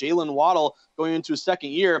dynamic. And Jalen Waddle going into his second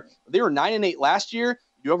year, they were 9-8 last year.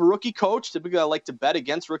 You have a rookie coach. Typically, I like to bet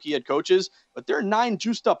against rookie head coaches, but they're 9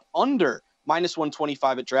 juiced up under minus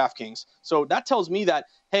 125 at DraftKings. So that tells me that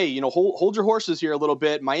hey, hold your horses here a little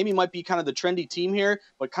bit. Miami might be kind of the trendy team here,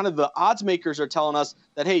 but kind of the odds makers are telling us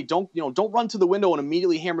that, hey, don't run to the window and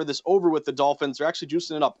immediately hammer this over with the Dolphins. They're actually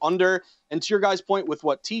juicing it up under. And to your guys' point with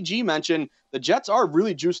what TG mentioned, the Jets are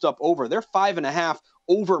really juiced up over. They're 5.5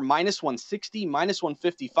 over -160,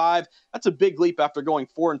 -155. That's a big leap after going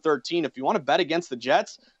 4-13. If you want to bet against the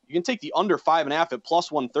Jets, you can take the under 5.5 at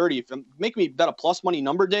 +130. If you make me bet a plus money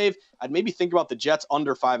number, Dave, I'd maybe think about the Jets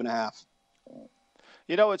under 5.5.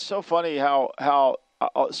 It's so funny how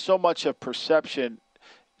so much of perception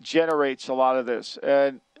generates a lot of this.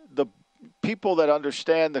 And the people that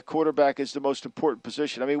understand the quarterback is the most important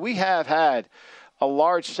position. I mean, we have had a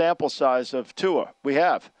large sample size of Tua. We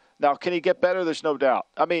have. Now, can he get better? There's no doubt.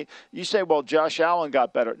 I mean, you say, well, Josh Allen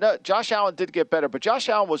got better. No, Josh Allen did get better, but Josh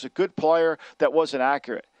Allen was a good player that wasn't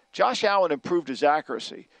accurate. Josh Allen improved his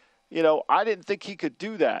accuracy. I didn't think he could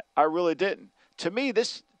do that. I really didn't. To me,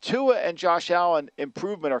 this Tua and Josh Allen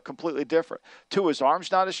improvement are completely different. Tua's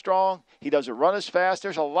arm's not as strong. He doesn't run as fast.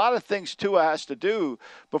 There's a lot of things Tua has to do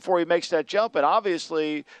before he makes that jump. And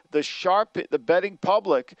obviously, the betting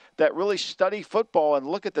public that really study football and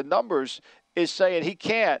look at the numbers is saying he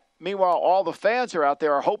can't. Meanwhile, all the fans are out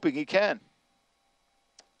there are hoping he can.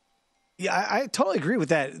 Yeah, I totally agree with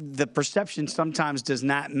that. The perception sometimes does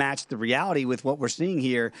not match the reality with what we're seeing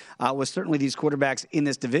here with certainly these quarterbacks in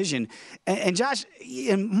this division. And Josh,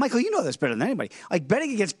 and Michael, you know this better than anybody. Like,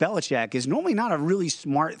 betting against Belichick is normally not a really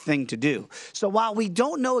smart thing to do. So while we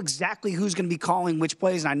don't know exactly who's going to be calling which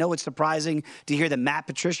plays, and I know it's surprising to hear that Matt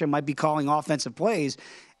Patricia might be calling offensive plays,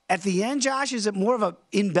 at the end, Josh, is it more of a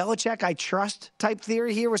in Belichick I trust type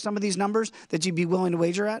theory here with some of these numbers that you'd be willing to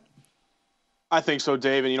wager at? I think so,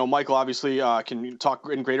 Dave. And, Michael obviously can talk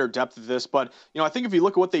in greater depth of this. But, I think if you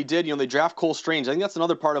look at what they did, they draft Cole Strange. I think that's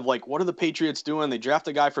another part of, what are the Patriots doing? They draft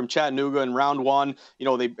a guy from Chattanooga in round 1.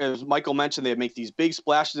 They, as Michael mentioned, they make these big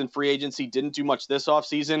splashes in free agency, didn't do much this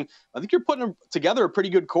offseason. I think you're putting together a pretty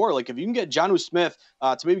good core. If you can get Jonnu Smith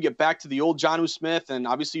to maybe get back to the old Jonnu Smith, and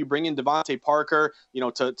obviously you bring in Devontae Parker,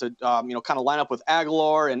 to kind of line up with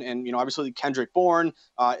Aguilar and obviously Kendrick Bourne,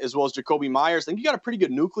 as well as Jacoby Myers. I think you got a pretty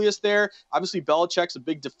good nucleus there. Obviously, Belichick's a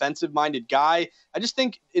big defensive-minded guy. I just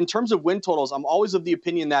think in terms of win totals, I'm always of the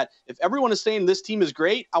opinion that if everyone is saying this team is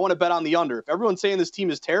great, I want to bet on the under. If everyone's saying this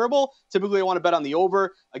team is terrible, typically I want to bet on the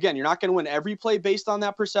over. Again, you're not going to win every play based on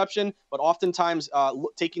that perception, but oftentimes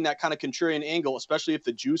taking that kind of contrarian angle, especially if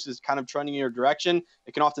the juice is kind of trending in your direction,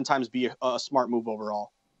 it can oftentimes be a smart move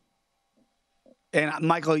overall. And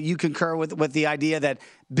Michael, you concur with the idea that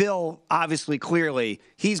Bill, obviously, clearly,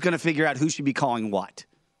 he's going to figure out who should be calling what.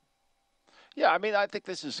 Yeah, I mean, I think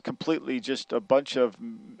this is completely just a bunch of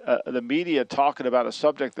the media talking about a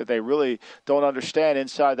subject that they really don't understand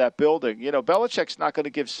inside that building. Belichick's not going to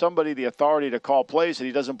give somebody the authority to call plays that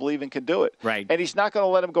he doesn't believe in can do it. Right. And he's not going to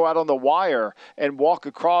let him go out on the wire and walk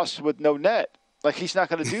across with no net. He's not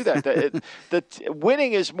going to do that.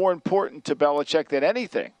 Winning is more important to Belichick than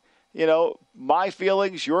anything. My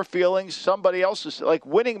feelings, your feelings, somebody else's.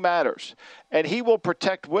 Winning matters. And he will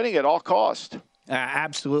protect winning at all costs.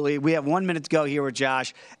 Absolutely. We have 1 minute to go here with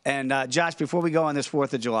Josh. And Josh, before we go on this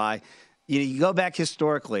 4th of July, you go back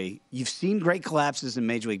historically, you've seen great collapses in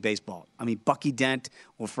Major League Baseball. I mean, Bucky Dent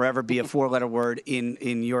will forever be a 4-letter word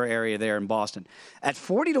in your area there in Boston. At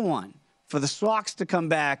 40-1 for the Sox to come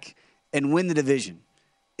back and win the division,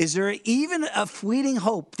 is there even a fleeting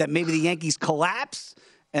hope that maybe the Yankees collapse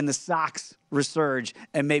and the Sox resurge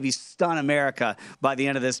and maybe stun America by the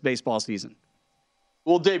end of this baseball season?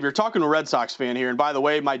 Well, Dave, you're talking to a Red Sox fan here. And by the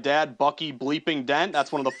way, my dad, Bucky Bleeping Dent,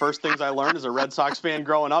 that's one of the first things I learned as a Red Sox fan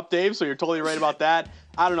growing up, Dave. So you're totally right about that.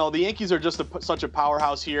 I don't know. The Yankees are just such a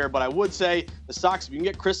powerhouse here. But I would say the Sox, if you can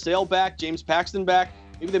get Chris Sale back, James Paxton back,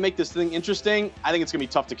 maybe they make this thing interesting. I think it's going to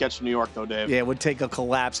be tough to catch in New York, though, Dave. Yeah, it would take a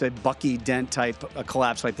collapse, a Bucky Dent type a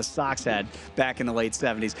collapse like the Sox had back in the late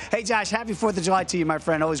 70s. Hey, Josh, happy 4th of July to you, my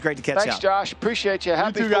friend. Always great to catch up. Thanks, Josh. Appreciate you.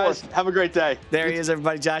 Happy you too, guys. Have a great day. There he is,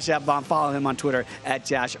 everybody. Josh Applebaum. Follow him on Twitter at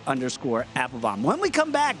Josh_Applebaum. When we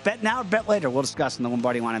come back, bet now or bet later, we'll discuss on the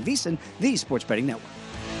Lombardi Line on VSiN, the Sports Betting Network.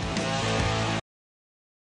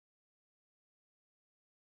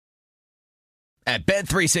 At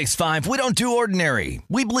Bet365, we don't do ordinary.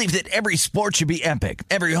 We believe that every sport should be epic.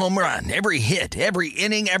 Every home run, every hit, every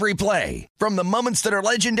inning, every play. From the moments that are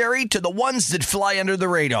legendary to the ones that fly under the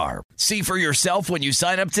radar. See for yourself when you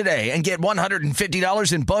sign up today and get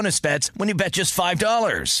 $150 in bonus bets when you bet just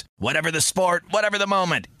 $5. Whatever the sport, whatever the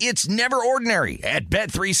moment, it's never ordinary at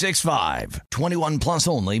Bet365. 21 plus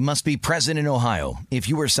only. Must be present in Ohio. If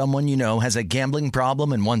you or someone you know has a gambling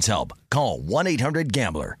problem and wants help, call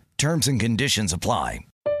 1-800-GAMBLER. Terms and conditions apply.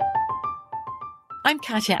 I'm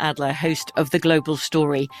Katya Adler, host of The Global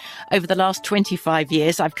Story. Over the last 25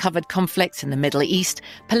 years, I've covered conflicts in the Middle East,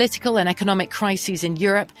 political and economic crises in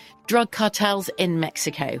Europe, drug cartels in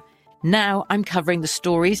Mexico. Now I'm covering the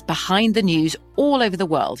stories behind the news all over the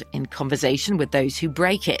world in conversation with those who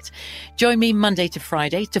break it. Join me Monday to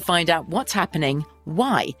Friday to find out what's happening,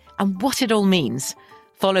 why, and what it all means.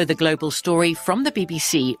 Follow The Global Story from the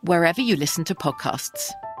BBC wherever you listen to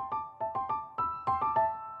podcasts.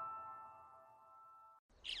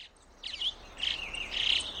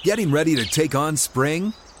 Getting ready to take on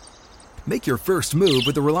spring? Make your first move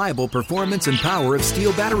with the reliable performance and power of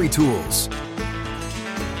Steel battery tools.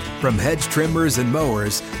 From hedge trimmers and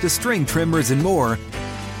mowers to string trimmers and more,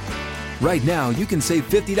 right now you can save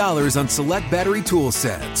 $50 on select battery tool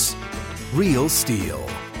sets. Real Steel.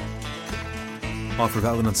 Offer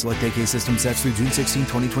valid on select AK system sets through June 16,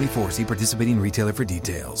 2024. See participating retailer for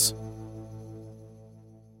details.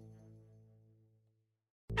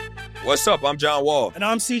 What's up? I'm John Wall. And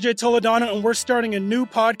I'm CJ Toledano, and we're starting a new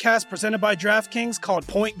podcast presented by DraftKings called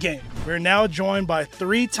Point Game. We're now joined by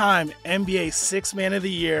three-time NBA Sixth Man of the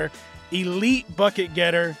Year, elite bucket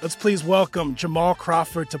getter. Let's please welcome Jamal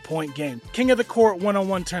Crawford to Point Game. King of the Court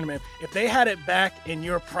one-on-one tournament. If they had it back in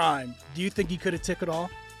your prime, do you think you could have took it all?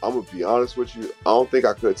 I'm going to be honest with you. I don't think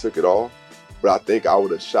I could have took it all, but I think I would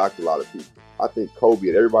have shocked a lot of people. I think Kobe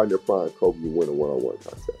and everybody in their prime, Kobe would win a one-on-one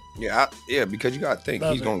contest. Yeah, because you got to think.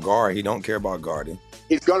 He's going to guard. He don't care about guarding.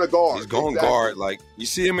 He's going to guard. He's going to guard. Like, you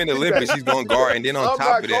see him in the Olympics, he's going to guard. And then on top of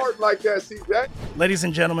that. I'm not guarding like that, CJ. Ladies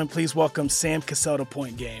and gentlemen, please welcome Sam Cassell to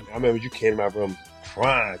Point Game. I remember you came to my room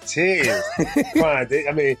crying, tears. Crying.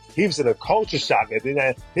 I mean, he was in a culture shock. And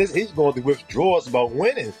then he's going through withdrawals about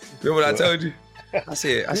winning. Remember what I told you? I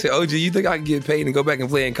said, OG, you think I can get paid and go back and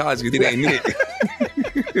play in college because it ain't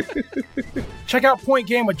it? Check out Point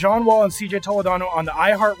Game with John Wall and CJ Toledano on the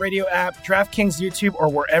iHeartRadio app, DraftKings YouTube, or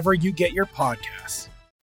wherever you get your podcasts.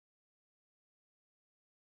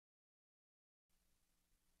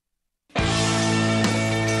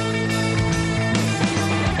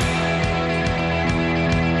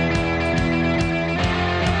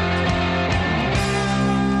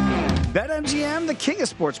 BetMGM, the king of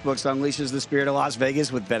sportsbooks, unleashes the spirit of Las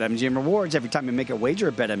Vegas with BetMGM Rewards. Every time you make a wager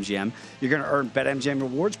at BetMGM, you're going to earn BetMGM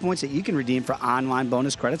Rewards points that you can redeem for online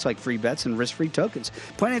bonus credits like free bets and risk-free tokens.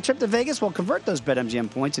 Planning a trip to Vegas will convert those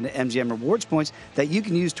BetMGM points into MGM Rewards points that you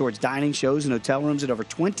can use towards dining, shows, and hotel rooms at over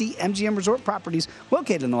 20 MGM resort properties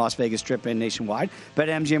located in the Las Vegas Strip and nationwide.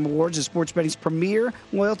 BetMGM Rewards is sports betting's premier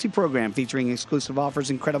loyalty program featuring exclusive offers,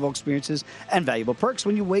 incredible experiences, and valuable perks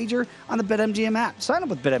when you wager on the BetMGM app. Sign up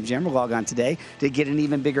with BetMGM or log on today to get an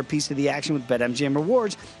even bigger piece of the action with BetMGM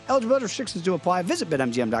Rewards. Eligibility restrictions do apply. Visit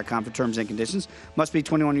BetMGM.com for terms and conditions. Must be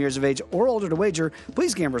 21 years of age or older to wager.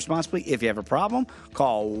 Please gamble responsibly. If you have a problem,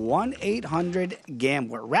 call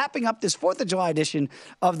 1-800-GAMBLER. Wrapping up this 4th of July edition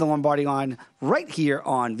of the Lombardi Line right here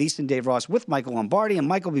on VSiN Dave Ross with Michael Lombardi. And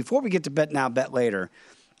Michael, before we get to Bet Now, Bet Later,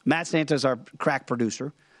 Matt Santos, our crack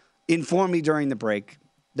producer, informed me during the break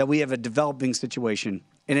that we have a developing situation.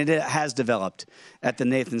 And it has developed at the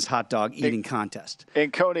Nathan's Hot Dog Eating Contest.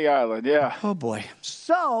 In Coney Island, yeah. Oh, boy.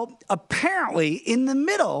 So, apparently, in the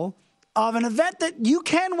middle of an event that you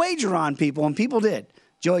can wager on, people, and people did,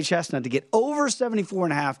 Joey Chestnut to get over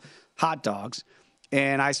 74.5 hot dogs.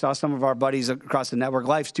 And I saw some of our buddies across the network,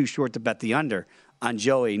 life's too short to bet the under on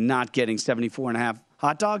Joey not getting 74.5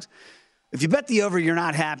 hot dogs. If you bet the over, you're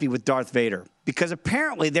not happy with Darth Vader. Because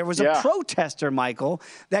apparently there was a protester, Michael,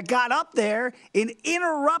 that got up there and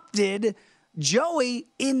interrupted Joey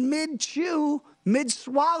in mid-chew,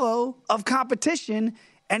 mid-swallow of competition.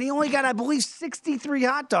 And he only got, I believe, 63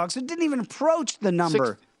 hot dogs. It didn't even approach the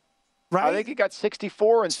number. Right? I think he got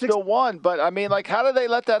 64 and still won. But, I mean, like, how do they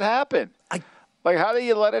let that happen? Like, how do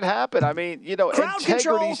you let it happen? I mean, you know,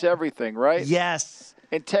 integrity's everything, right? Yes.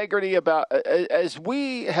 Integrity about as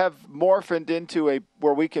we have morphed into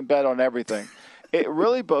where we can bet on everything. It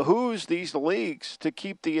really behooves these leagues to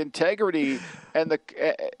keep the integrity and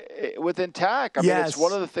with intact. I mean, it's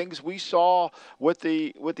one of the things we saw with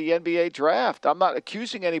the NBA draft. I'm not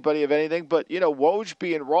accusing anybody of anything, but, you know, Woj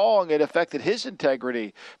being wrong, it affected his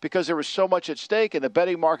integrity because there was so much at stake and the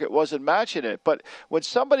betting market wasn't matching it. But when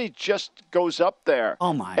somebody just goes up there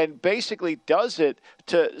and basically does it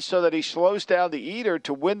so that he slows down the eater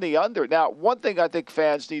to win the under. Now, one thing I think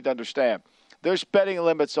fans need to understand, there's betting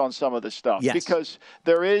limits on some of this stuff because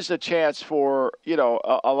there is a chance for, you know,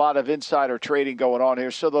 a lot of insider trading going on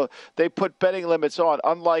here. So they put betting limits on,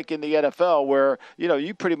 unlike in the NFL where, you know,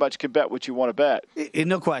 you pretty much can bet what you want to bet.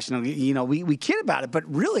 No question. You know, we kid about it, but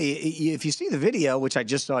really, if you see the video, which I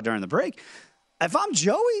just saw during the break, if I'm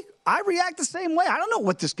Joey, I react the same way. I don't know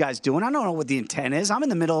what this guy's doing. I don't know what the intent is. I'm in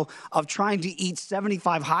the middle of trying to eat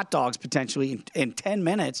 75 hot dogs potentially in 10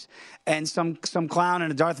 minutes, and some clown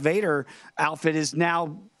in a Darth Vader outfit is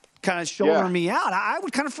now kind of shouldering me out. I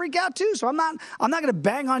would kind of freak out too. So I'm not going to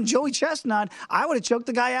bang on Joey Chestnut. I would have choked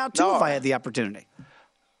the guy out too if I had the opportunity.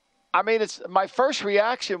 I mean, my first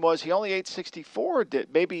reaction was he only ate 64.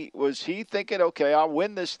 Maybe was he thinking, okay, I'll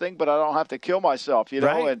win this thing, but I don't have to kill myself,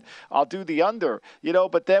 and I'll do the under,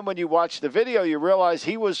 But then when you watch the video, you realize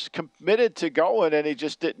he was committed to going, and he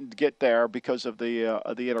just didn't get there because of the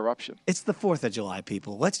interruption. It's the 4th of July,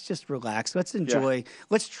 people. Let's just relax. Let's enjoy. Yeah.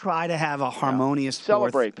 Let's try to have a harmonious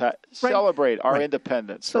celebrate, 4th. Pat. Right. Celebrate our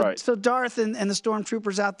independence. So Darth and the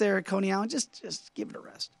stormtroopers out there at Coney Island, just give it a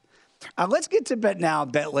rest. Let's get to bet now,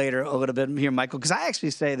 bet later a little bit here, Michael, because I actually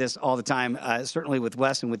say this all the time, certainly with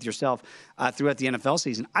Wes and with yourself throughout the NFL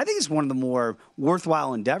season. I think it's one of the more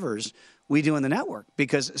worthwhile endeavors we do in the network,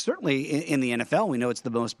 because certainly in the NFL, we know it's the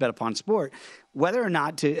most bet upon sport. Whether or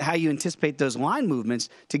not how you anticipate those line movements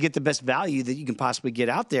to get the best value that you can possibly get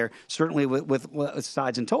out there, certainly with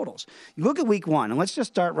sides and totals. You look at week 1, and let's just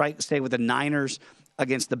start say with the Niners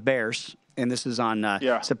against the Bears. And this is on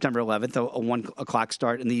September 11th, a 1 o'clock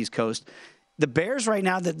start in the East Coast. The Bears right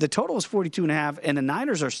now, the total is 42.5, and the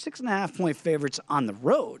Niners are 6.5-point favorites on the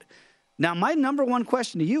road. Now, my number one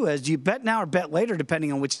question to you is, do you bet now or bet later,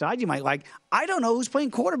 depending on which side you might like? I don't know who's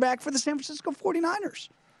playing quarterback for the San Francisco 49ers.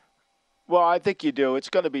 Well, I think you do. It's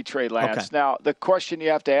going to be Trey Lance. Okay. Now, the question you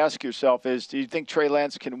have to ask yourself is, do you think Trey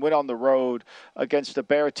Lance can win on the road against a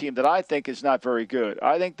Bear team that I think is not very good?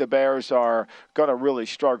 I think the Bears are going to really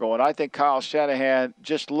struggle. And I think Kyle Shanahan,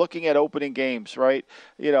 just looking at opening games, right,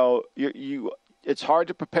 it's hard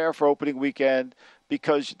to prepare for opening weekend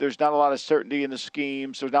because there's not a lot of certainty in the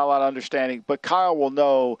schemes. There's not a lot of understanding. But Kyle will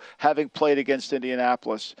know, having played against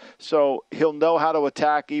Indianapolis. So he'll know how to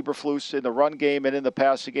attack Eberflus in the run game and in the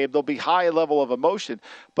passing game. There'll be high level of emotion.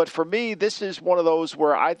 But for me, this is one of those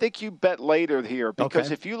where I think you bet later here. Because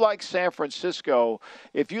if you like San Francisco,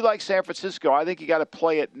 I think you got to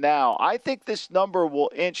play it now. I think this number will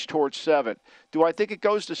inch towards 7. Do I think it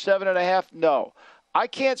goes to 7.5? No. I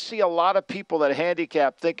can't see a lot of people that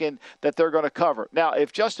handicap thinking that they're going to cover. Now,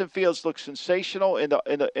 if Justin Fields looks sensational in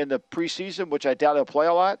the preseason, which I doubt he'll play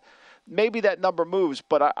a lot, maybe that number moves.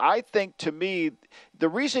 But I think, to me, the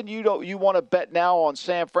reason you want to bet now on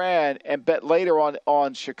San Fran and bet later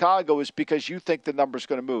on Chicago is because you think the number's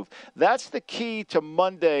going to move. That's the key to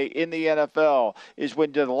Monday in the NFL, is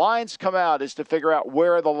when the lines come out, is to figure out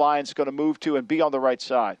where the line's going to move to and be on the right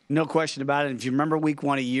side. No question about it. If you remember week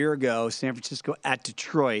 1 a year ago, San Francisco at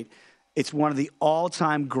Detroit, it's one of the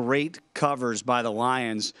all-time great covers by the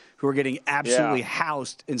Lions, who are getting absolutely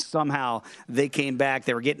housed, and somehow they came back.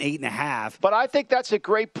 They were getting 8.5. But I think that's a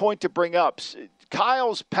great point to bring up.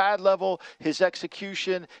 Kyle's pad level, his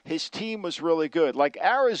execution, his team was really good. Like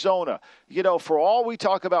Arizona, for all we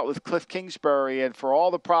talk about with Cliff Kingsbury and for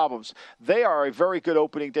all the problems, they are a very good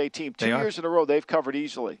opening day team. 2 years in a row, they've covered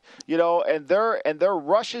easily. And their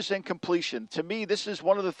rushes and completion. To me, this is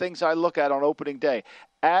one of the things I look at on opening day.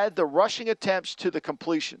 Add the rushing attempts to the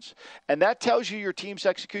completions. And that tells you your team's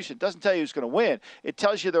execution. It doesn't tell you who's going to win. It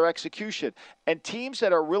tells you their execution. And teams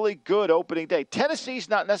that are really good opening day. Tennessee's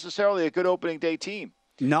not necessarily a good opening day team.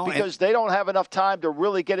 No, because they don't have enough time to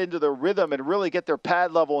really get into their rhythm and really get their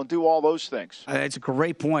pad level and do all those things. It's a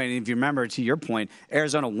great point. And if you remember, to your point,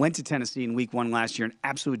 Arizona went to Tennessee in week 1 last year and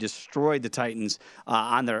absolutely destroyed the Titans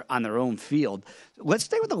on their own field. Let's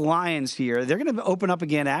stay with the Lions here. They're going to open up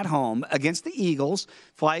again at home against the Eagles.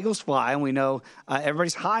 Fly, Eagles, fly. And we know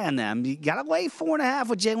everybody's high on them. You got to lay 4.5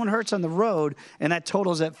 with Jalen Hurts on the road, and that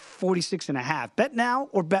totals at 46.5. Bet now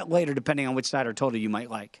or bet later, depending on which side or total you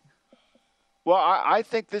might like. Well, I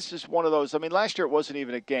think this is one of those. I mean, last year it wasn't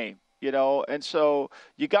even a game, and so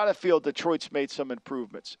you got to feel Detroit's made some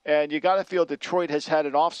improvements. And you got to feel Detroit has had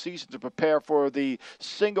an offseason to prepare for the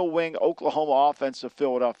single-wing Oklahoma offense of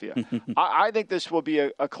Philadelphia. I think this will be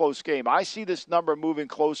a close game. I see this number moving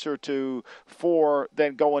closer to 4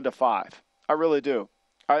 than going to 5. I really do.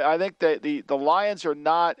 I think that the Lions are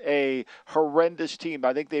not a horrendous team.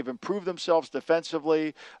 I think they've improved themselves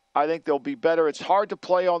defensively. I think they'll be better. It's hard to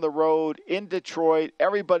play on the road in Detroit.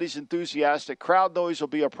 Everybody's enthusiastic. Crowd noise will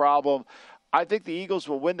be a problem. I think the Eagles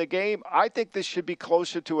will win the game. I think this should be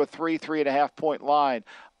closer to a 3.5 point line.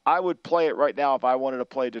 I would play it right now if I wanted to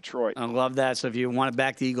play Detroit. I love that. So if you want to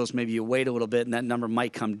back the Eagles, maybe you wait a little bit, and that number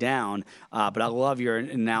might come down. But I love your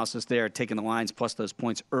analysis there, taking the lines plus those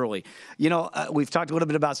points early. We've talked a little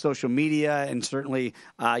bit about social media, and certainly,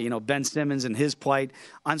 Ben Simmons and his plight.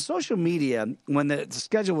 On social media, when the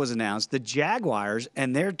schedule was announced, the Jaguars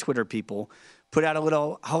and their Twitter people put out a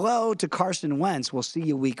little hello to Carson Wentz. We'll see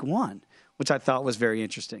you week 1, which I thought was very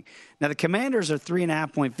interesting. Now, the Commanders are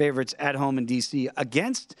 3.5-point favorites at home in D.C.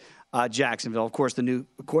 against Jacksonville. Of course, the new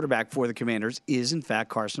quarterback for the Commanders is, in fact,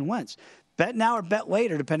 Carson Wentz. Bet now or bet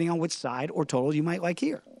later, depending on which side or total you might like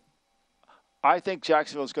here. I think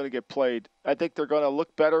Jacksonville's going to get played. I think they're going to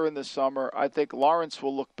look better in the summer. I think Lawrence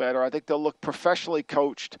will look better. I think they'll look professionally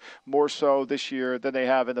coached more so this year than they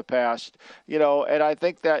have in the past. And I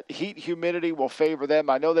think that heat humidity will favor them.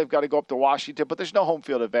 I know they've got to go up to Washington, but there's no home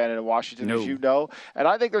field advantage in Washington, as you know. And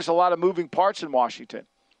I think there's a lot of moving parts in Washington.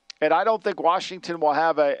 And I don't think Washington will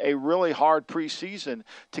have a really hard preseason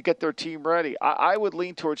to get their team ready. I would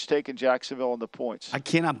lean towards taking Jacksonville in the points. I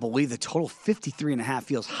cannot believe the total 53.5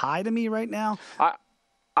 feels high to me right now.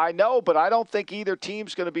 I know, but I don't think either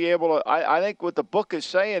team's going to be able to. I think what the book is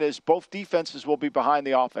saying is both defenses will be behind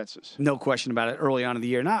the offenses. No question about it early on in the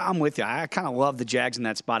year. And I'm with you. I kind of love the Jags in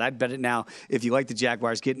that spot. I'd bet it now if you like the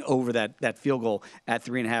Jaguars getting over that field goal at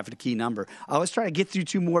 3.5 at the key number. Let's try to get through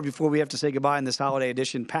 2 more before we have to say goodbye in this holiday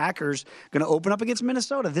edition. Packers going to open up against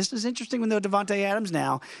Minnesota. This is interesting with no Devontae Adams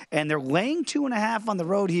now. And they're laying 2.5 on the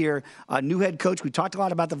road here. New head coach. We talked a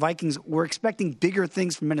lot about the Vikings. We're expecting bigger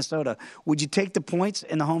things from Minnesota. Would you take the points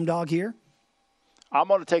in the home dog here? I'm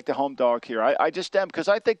going to take the home dog here. I just am, because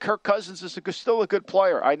I think Kirk Cousins is still a good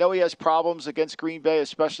player. I know he has problems against Green Bay,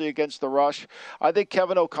 especially against the rush. I think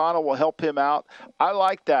Kevin O'Connell will help him out. I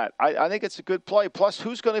like that. I think it's a good play. Plus,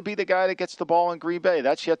 who's going to be the guy that gets the ball in Green Bay?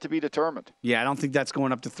 That's yet to be determined. Yeah, I don't think that's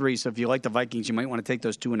going up to 3. So if you like the Vikings, you might want to take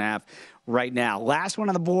those 2.5 right now. Last one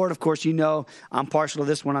on the board, of course, I'm partial to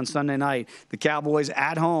this one on Sunday night. The Cowboys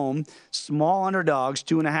at home, small underdogs,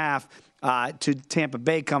 2.5. To Tampa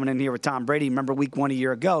Bay coming in here with Tom Brady. Remember week 1 a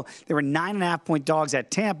year ago, they were 9.5-point dogs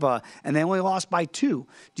at Tampa, and they only lost by 2.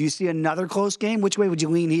 Do you see another close game? Which way would you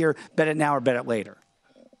lean here? Bet it now or bet it later?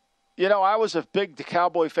 I was a big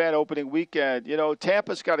Cowboy fan opening weekend.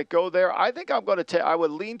 Tampa's got to go there. I think I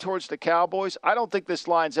would lean towards the Cowboys. I don't think this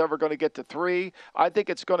line's ever going to get to 3. I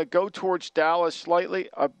think it's going to go towards Dallas slightly,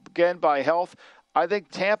 again, by health. I think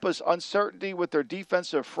Tampa's uncertainty with their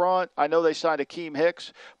defensive front. I know they signed Akeem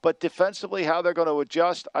Hicks, but defensively, how they're going to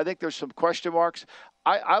adjust, I think there's some question marks.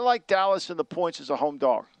 I like Dallas in the points as a home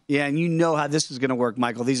dog. Yeah, and you know how this is going to work,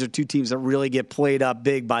 Michael. These are 2 teams that really get played up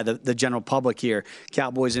big by the general public here,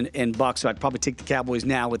 Cowboys and Bucs. So I'd probably take the Cowboys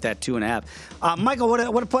now with that 2.5. Michael,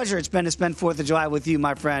 what a pleasure it's been to spend 4th of July with you,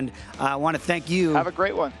 my friend. I want to thank you. Have a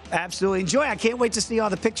great one. Absolutely. Enjoy. I can't wait to see all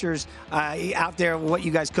the pictures out there of what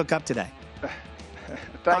you guys cook up today.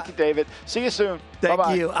 Thank you, David. See you soon.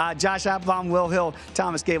 Thank you. Josh Applebaum, Will Hill,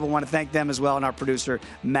 Thomas Gable. Want to thank them as well, and our producer,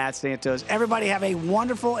 Matt Santos. Everybody have a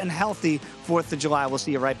wonderful and healthy 4th of July. We'll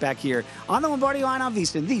see you right back here on the Lombardi Line on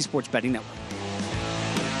VSiN, the Sports Betting Network.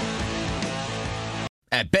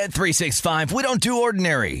 At Bet365, we don't do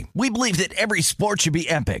ordinary. We believe that every sport should be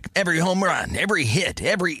epic. Every home run, every hit,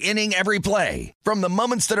 every inning, every play. From the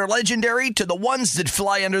moments that are legendary to the ones that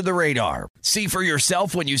fly under the radar. See for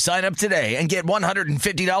yourself when you sign up today and get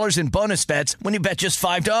 $150 in bonus bets when you bet just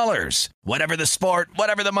 $5. Whatever the sport,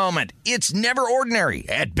 whatever the moment, it's never ordinary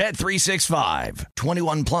at Bet365.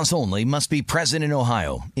 21 plus only. Must be present in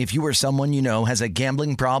Ohio. If you or someone you know has a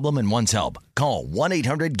gambling problem and wants help, call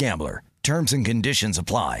 1-800-GAMBLER. Terms and conditions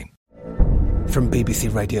apply. From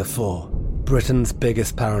BBC Radio 4, Britain's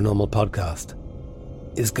biggest paranormal podcast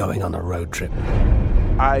is going on a road trip.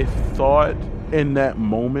 I thought in that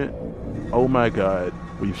moment, oh my God,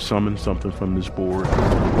 we've summoned something from this board.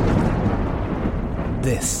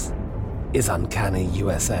 This is Uncanny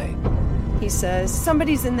USA. He says,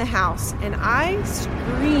 somebody's in the house, and I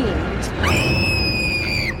screamed.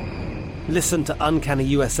 Listen to Uncanny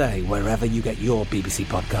USA wherever you get your BBC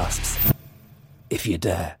podcasts, if you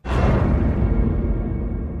dare.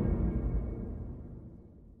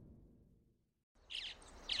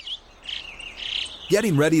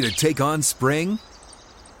 Getting ready to take on spring?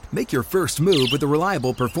 Make your first move with the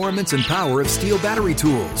reliable performance and power of Steel battery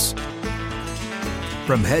tools.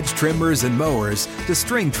 From hedge trimmers and mowers to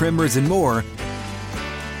string trimmers and more,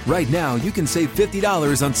 right now you can save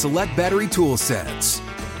 $50 on select battery tool sets.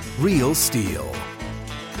 Real Steel.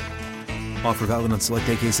 Offer valid on select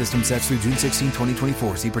AK system sets through June 16,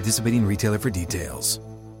 2024. See participating retailer for details.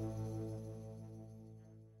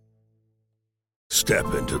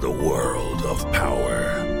 Step into the world of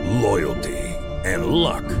power, loyalty, and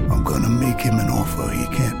luck. I'm gonna make him an offer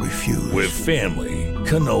he can't refuse. With family,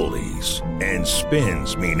 cannolis, and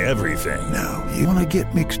spins mean everything. Now, you wanna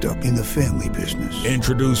get mixed up in the family business.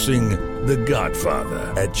 Introducing The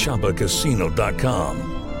Godfather at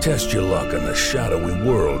ChumbaCasino.com. Test your luck in the shadowy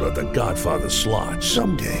world of The Godfather slot.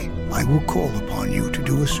 Someday, I will call upon you to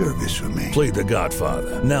do a service for me. Play The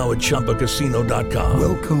Godfather, now at ChumbaCasino.com.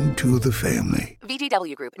 Welcome to the family.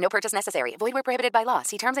 VGW Group. No purchase necessary. Void where prohibited by law.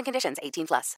 See terms and conditions. 18+.